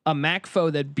against a MAC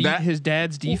foe that beat his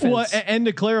dad's defense. Well, and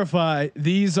to clarify,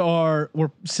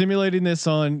 we're simulating this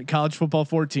on College Football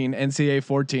 14, NCAA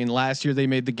 14. Last year they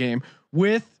made the game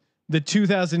with the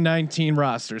 2019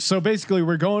 roster. So basically,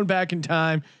 we're going back in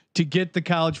time to get the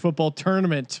college football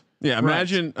tournament. Yeah,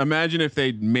 imagine if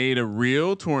they made a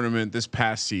real tournament this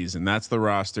past season. That's the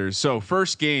rosters. So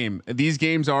first game, these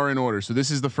games are in order. So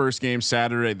this is the first game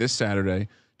this Saturday,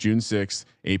 June 6th,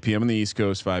 8 p.m. on the East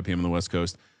Coast, 5 p.m. on the West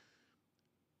Coast.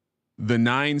 The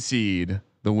 9 seed,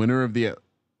 the winner of the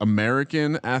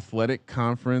American Athletic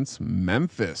Conference,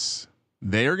 Memphis.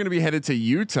 They are going to be headed to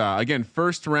Utah. Again,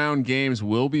 first round games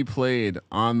will be played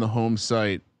on the home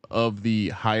site of the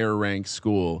higher ranked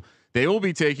school. They will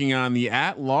be taking on the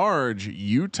at-large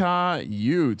Utah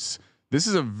Utes. This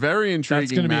is a very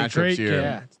intriguing matchup here.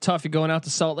 Yeah, it's tough. You're going out to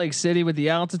Salt Lake City with the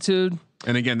altitude.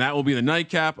 And again, that will be the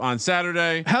nightcap on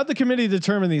Saturday. How'd the committee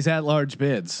determine these at-large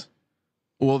bids?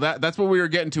 Well, that's what we were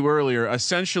getting to earlier.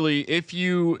 Essentially, if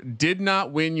you did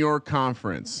not win your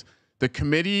conference, the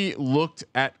committee looked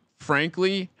at,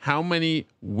 frankly, how many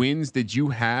wins did you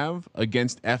have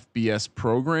against FBS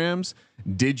programs?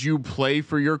 Did you play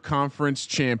for your conference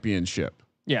championship?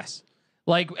 Yes.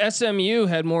 Like SMU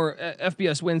had more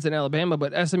FBS wins than Alabama,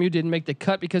 but SMU didn't make the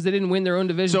cut because they didn't win their own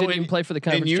division. So didn't even play for the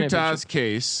conference championship. In Utah's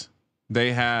case,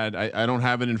 they had, I don't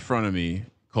have it in front of me,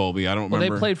 Colby. I don't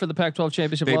remember. They played for the Pac-12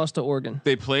 championship, lost to Oregon.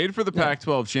 They played for the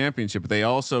Pac-12 championship, but they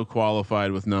also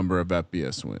qualified with number of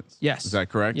FBS wins. Yes. Is that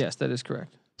correct? Yes, that is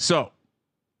correct. So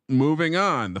moving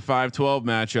on, the 5-12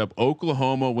 matchup,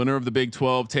 Oklahoma, winner of the Big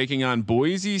 12, taking on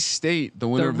Boise State, the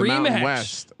winner of the Mountain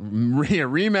West. A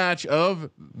rematch of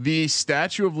the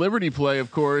Statue of Liberty play, of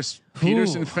course.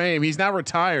 Peterson fame. He's now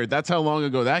retired. That's how long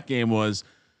ago that game was.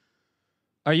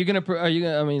 Are you gonna? Are you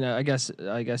gonna? I mean, I guess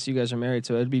you guys are married,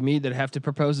 so it'd be me that have to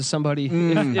propose to somebody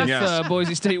if yes.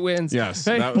 Boise State wins. Yes,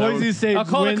 Hey, Boise State. I'll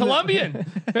call it Colombian.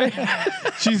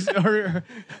 She's her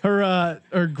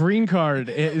green card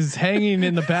is hanging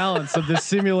in the balance of this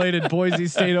simulated Boise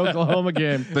State Oklahoma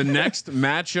game. The next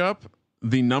matchup,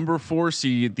 the number 4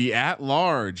 seed, the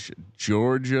at-large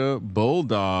Georgia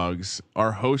Bulldogs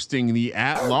are hosting the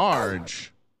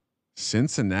at-large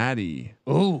Cincinnati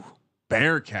Ooh,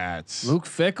 Bearcats. Luke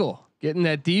Fickell getting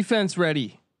that defense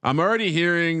ready. I'm already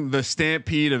hearing the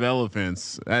stampede of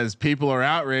elephants as people are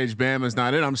outraged. Bama's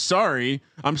not in. I'm sorry.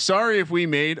 I'm sorry if we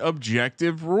made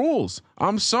objective rules.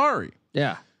 I'm sorry.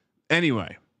 Yeah.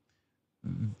 Anyway,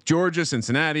 Georgia,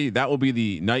 Cincinnati, that will be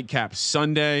the nightcap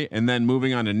Sunday. And then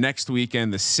moving on to next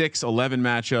weekend, the 6-11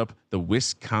 matchup, the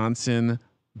Wisconsin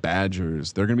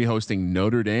Badgers. They're going to be hosting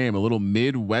Notre Dame, a little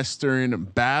Midwestern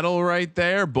battle right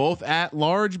there. Both at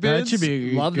large bids. That should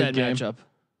be Love good that game. matchup.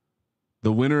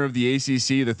 The winner of the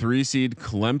ACC, the 3 seed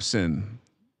Clemson,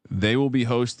 they will be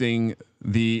hosting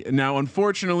the now.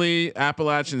 Unfortunately,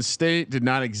 Appalachian State did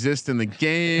not exist in the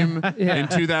game in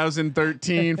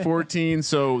 2013, 14,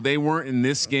 so they weren't in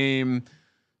this game.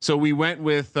 So we went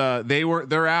with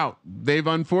they're out. They've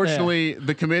unfortunately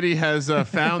the committee has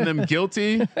found them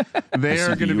guilty. They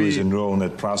are going to be enrolled in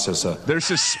that processor. They're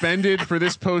suspended for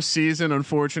this postseason,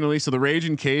 unfortunately. So the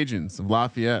Raging Cajuns of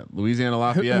Lafayette, Louisiana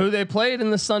Lafayette, Who they played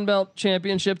in the Sun Belt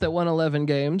Championship that won 11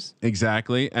 games.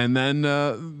 exactly. And then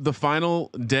the final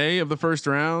day of the first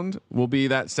round will be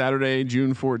that Saturday,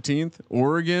 June 14th.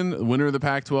 Oregon, winner of the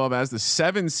Pac-12, as the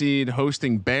 7 seed,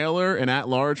 hosting Baylor and at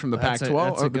large from the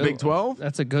Pac-12 or the Big 12.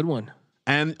 That's a good one.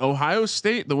 And Ohio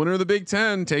State, the winner of the Big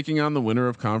 10, taking on the winner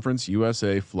of Conference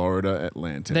USA, Florida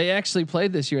Atlantic. They actually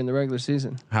played this year in the regular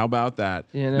season. How about that?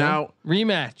 You know? Now,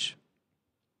 rematch.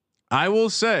 I will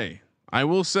say,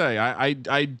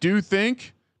 I do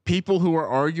think people who are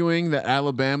arguing that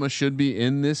Alabama should be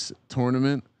in this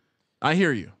tournament, I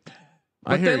hear you.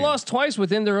 But they lost twice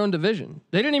within their own division.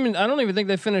 They didn't even. I don't even think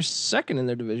they finished second in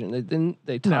their division. They didn't.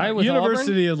 They tied with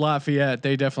University Auburn. of Lafayette.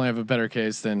 They definitely have a better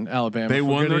case than Alabama. They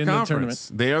won their the conference.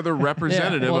 They are the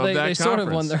representative well, of that they conference. sort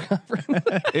of won their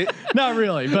conference. Not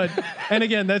really, but and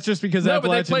again, that's just because No, but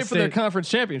they Appalachian played for State, their conference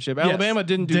championship. Yes. Alabama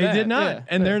didn't do they that. did not, Yeah.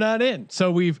 and they're not in. So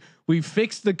we've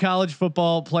fixed the college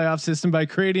football playoff system by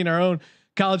creating our own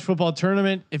college football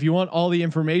tournament. If you want all the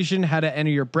information, how to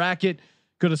enter your bracket,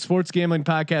 go to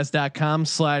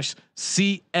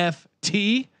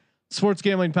sportsgamblingpodcast.com/CFT.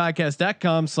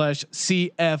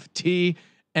 Sportsgamblingpodcast.com/CFT.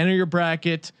 Enter your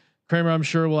bracket. Kramer, I'm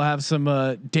sure we'll have some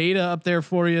data up there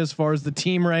for you as far as the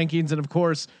team rankings, and of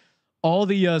course, all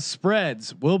the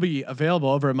spreads will be available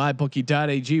over at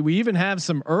mybookie.ag. We even have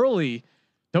some early.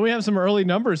 Don't we have some early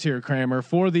numbers here, Kramer,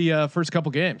 for the first couple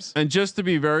games? And just to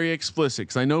be very explicit,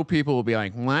 because I know people will be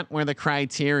like, "What were the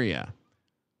criteria?"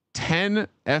 10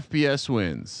 FBS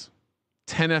wins.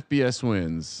 10 FBS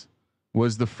wins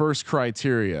was the first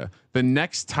criteria. The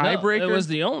next tiebreaker No, it was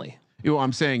the only. You know,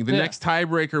 I'm saying the next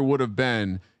tiebreaker would have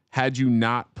been had you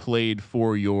not played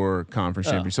for your conference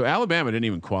championship. So Alabama didn't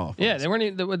even qualify. Yeah, they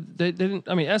weren't. They didn't.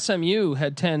 I mean, SMU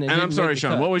had 10. And I'm sorry,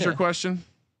 Sean. What was your question?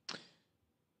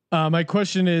 My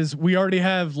question is: we already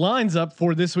have lines up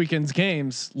for this weekend's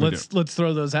games. Let's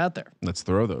throw those out there. Let's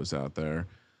throw those out there.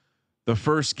 The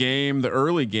first game, the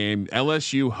early game,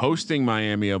 LSU hosting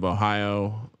Miami of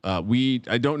Ohio. I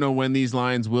don't know when these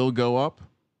lines will go up,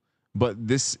 but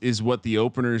this is what the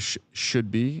openers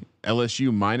should be.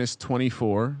 LSU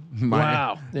 -24.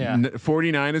 Wow. Yeah.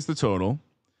 49 is the total.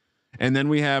 And then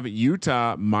we have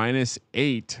Utah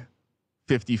 -8.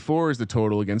 54 is the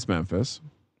total against Memphis.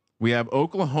 We have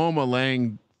Oklahoma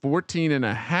laying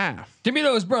 14.5. Give me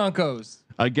those Broncos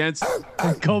Against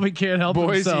Colby can't help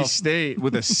Boise himself. State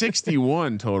with a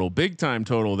 61 total, big time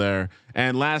total there.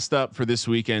 And last up for this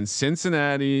weekend,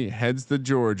 Cincinnati heads to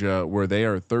Georgia, where they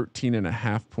are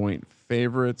 13.5 point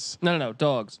favorites. No,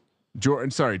 dogs.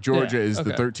 Georgia is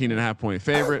the 13.5 point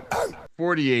favorite.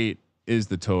 48 is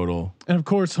the total. And of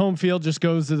course, home field just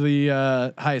goes to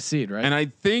the highest seed, right? And I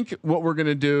think what we're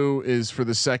gonna do is for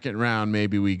the second round,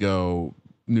 maybe we go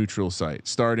neutral site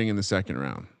starting in the second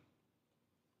round.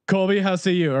 Colby, how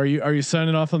say you? Are you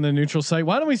signing off on the neutral site?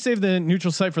 Why don't we save the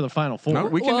neutral site for the final four? No,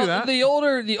 we can do that. The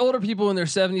older people in their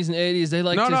 70s and 80s, they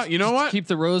like you know what? keep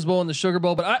the Rose Bowl and the Sugar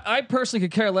Bowl. But I personally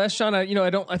could care less, Sean. I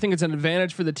think it's an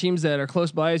advantage for the teams that are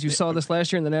close by. As you saw this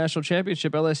last year in the national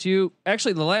championship, LSU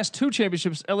actually the last 2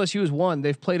 championships LSU has won.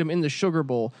 They've played them in the Sugar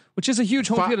Bowl, which is a huge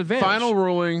home field advantage. Final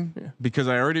ruling, because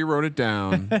I already wrote it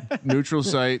down. Neutral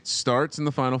site starts in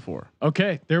the final 4.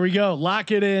 Okay, there we go.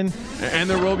 Lock it in. And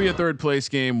there will be a third place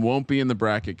game. Won't be in the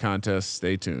bracket contest.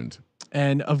 Stay tuned.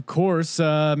 And of course,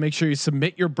 make sure you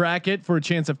submit your bracket for a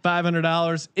chance at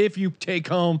 $500 if you take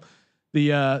home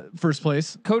the first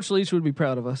place. Coach Leach would be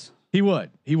proud of us. He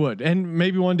would, and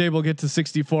maybe one day we'll get to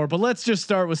 64. But let's just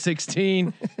start with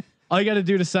 16. All you got to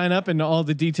do to sign up and all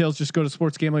the details, just go to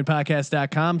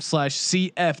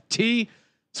sportsgamblingpodcast.com/CFT.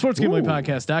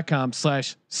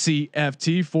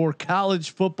 Sportsgamblingpodcast.com/CFT for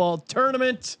college football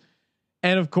tournament.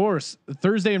 And of course,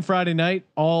 Thursday and Friday night,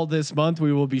 all this month,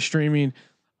 we will be streaming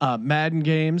Madden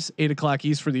games, 8:00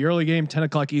 East for the early game,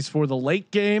 10:00 East for the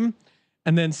late game.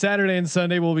 And then Saturday and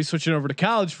Sunday, we'll be switching over to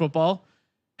college football.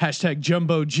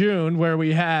 #Jumbo June, where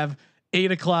we have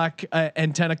 8:00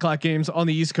 and 10:00 games on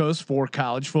the East Coast for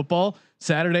college football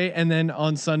Saturday. And then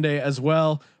on Sunday as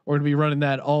well, we're going to be running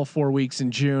that all 4 weeks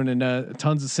in June, and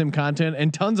tons of sim content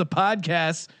and tons of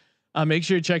podcasts. Make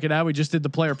sure you check it out. We just did the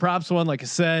player props one. Like I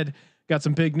said, got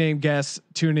some big name guests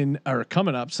tuning or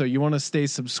coming up. So you want to stay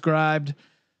subscribed,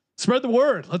 spread the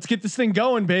word. Let's get this thing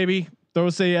going, baby. Throw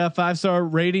us a 5-star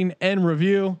rating and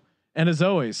review. And as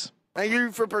always, thank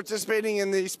you for participating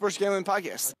in the Sports Gambling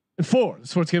Podcast. And for the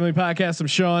Sports Gambling Podcast, I'm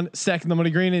Sean, stacking the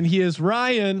money green, and he is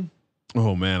Ryan.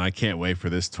 Oh man, I can't wait for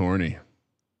this tourney.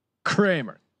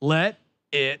 Kramer. Let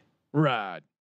it ride.